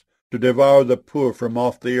knives, to devour the poor from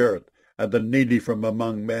off the earth, and the needy from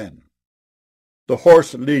among men. The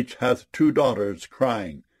horse leech hath 2 daughters,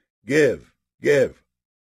 crying, Give, give.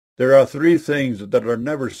 There are 3 things that are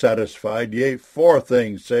never satisfied, yea, 4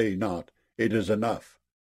 things say not, It is enough.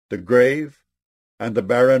 The grave, and the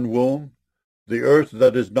barren womb, the earth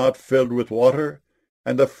that is not filled with water,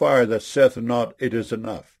 and the fire that saith not, It is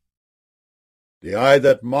enough. The eye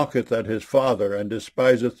that mocketh at his father, and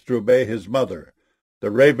despiseth to obey his mother,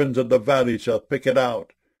 the ravens of the valley shall pick it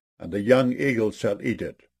out, and the young eagles shall eat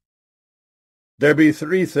it. There be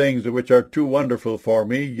 3 things which are too wonderful for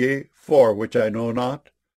me, yea, 4 which I know not.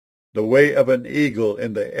 The way of an eagle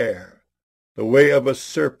in the air, the way of a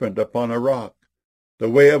serpent upon a rock, the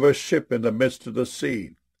way of a ship in the midst of the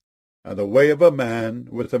sea, and the way of a man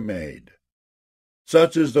with a maid.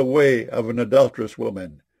 Such is the way of an adulterous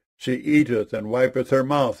woman. She eateth and wipeth her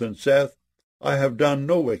mouth, and saith, I have done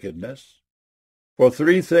no wickedness. For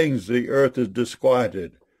 3 things the earth is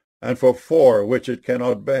disquieted, and for 4 which it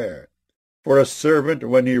cannot bear. For a servant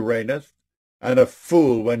when he reigneth, and a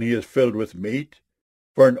fool when he is filled with meat,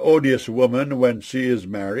 for an odious woman when she is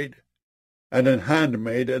married, and an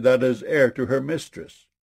handmaid that is heir to her mistress.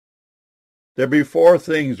 There be 4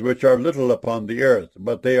 things which are little upon the earth,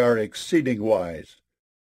 but they are exceeding wise.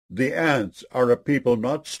 The ants are a people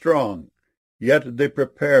not strong, yet they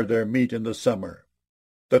prepare their meat in the summer.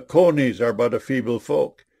 The conies are but a feeble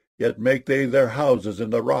folk, yet make they their houses in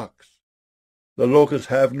the rocks. The locusts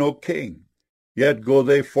have no king, yet go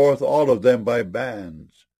they forth all of them by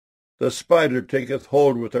bands. The spider taketh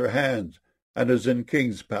hold with her hands, and is in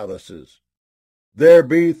kings' palaces. There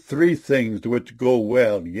be 3 things which go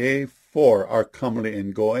well, yea, 4 are comely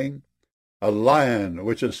in going. A lion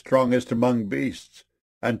which is strongest among beasts,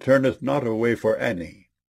 and turneth not away for any.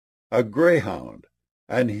 A greyhound,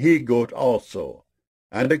 and he-goat also,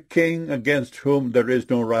 and a king against whom there is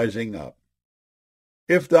no rising up.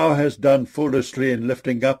 If thou hast done foolishly in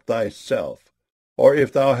lifting up thyself, or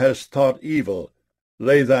if thou hast thought evil,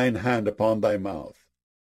 lay thine hand upon thy mouth.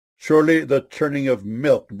 Surely the churning of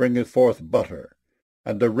milk bringeth forth butter,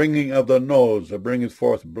 and the wringing of the nose bringeth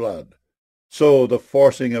forth blood. So the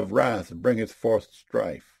forcing of wrath bringeth forth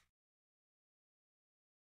strife.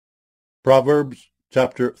 Proverbs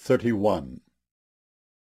chapter 31.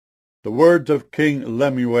 The words of King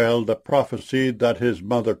Lemuel, the prophecy that his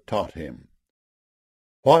mother taught him.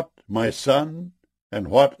 What, my son, and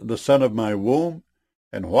what the son of my womb,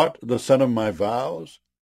 and what the son of my vows?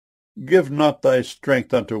 Give not thy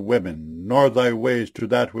strength unto women, nor thy ways to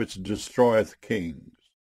that which destroyeth kings.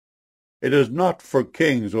 It is not for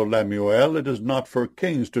kings, O Lemuel, it is not for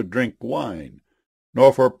kings to drink wine,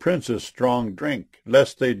 nor for princes strong drink,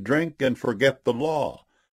 lest they drink and forget the law,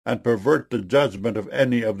 and pervert the judgment of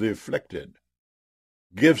any of the afflicted.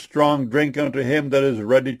 Give strong drink unto him that is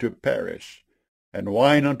ready to perish, and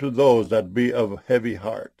wine unto those that be of heavy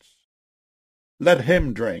hearts. Let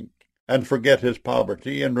him drink, and forget his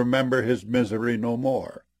poverty, and remember his misery no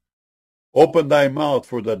more. Open thy mouth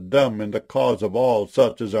for the dumb in the cause of all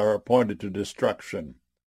such as are appointed to destruction.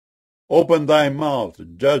 Open thy mouth,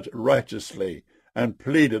 judge righteously, and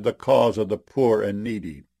plead the cause of the poor and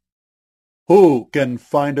needy. Who can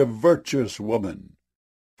find a virtuous woman?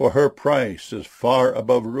 For her price is far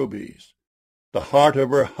above rubies. The heart of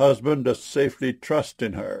her husband doth safely trust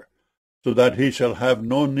in her, so that he shall have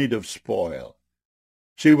no need of spoil.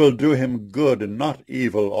 She will do him good and not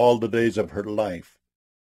evil all the days of her life.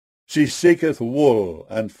 She seeketh wool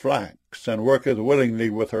and flax, and worketh willingly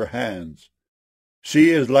with her hands. She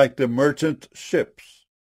is like the merchant ships.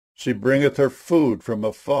 She bringeth her food from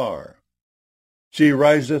afar. She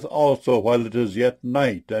riseth also while it is yet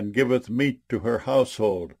night, and giveth meat to her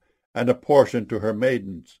household, and a portion to her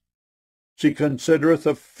maidens. She considereth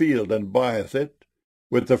a field, and buyeth it.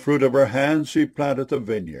 With the fruit of her hands she planteth a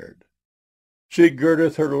vineyard. She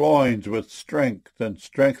girdeth her loins with strength, and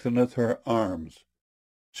strengtheneth her arms.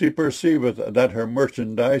 She perceiveth that her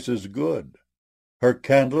merchandise is good. Her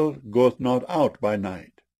candle goeth not out by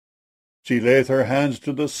night. She layeth her hands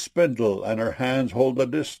to the spindle, and her hands hold the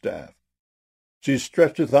distaff. She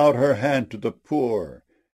stretcheth out her hand to the poor,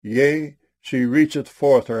 yea, she reacheth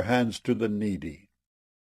forth her hands to the needy.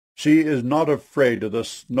 She is not afraid of the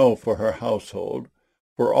snow for her household,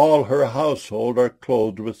 for all her household are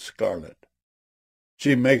clothed with scarlet.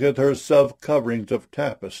 She maketh herself coverings of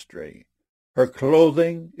tapestry. Her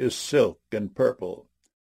clothing is silk and purple.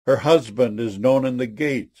 Her husband is known in the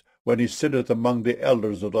gates, when he sitteth among the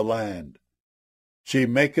elders of the land. She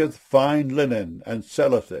maketh fine linen, and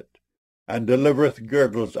selleth it, and delivereth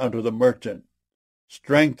girdles unto the merchant.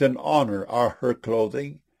 Strength and honor are her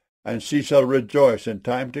clothing, and she shall rejoice in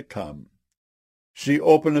time to come. She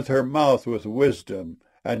openeth her mouth with wisdom,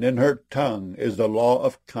 and in her tongue is the law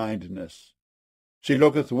of kindness. She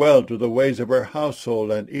looketh well to the ways of her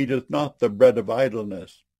household, and eateth not the bread of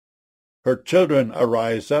idleness. Her children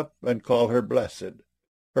arise up, and call her blessed,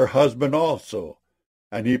 her husband also,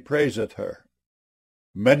 and he praiseth her.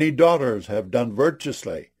 Many daughters have done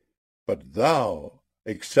virtuously, but thou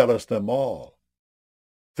excellest them all.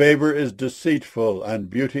 Favor is deceitful, and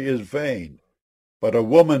beauty is vain, but a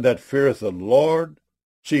woman that feareth the Lord,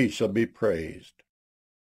 she shall be praised.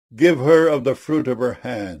 Give her of the fruit of her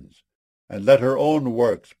hands, and let her own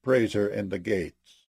works praise her in the gate.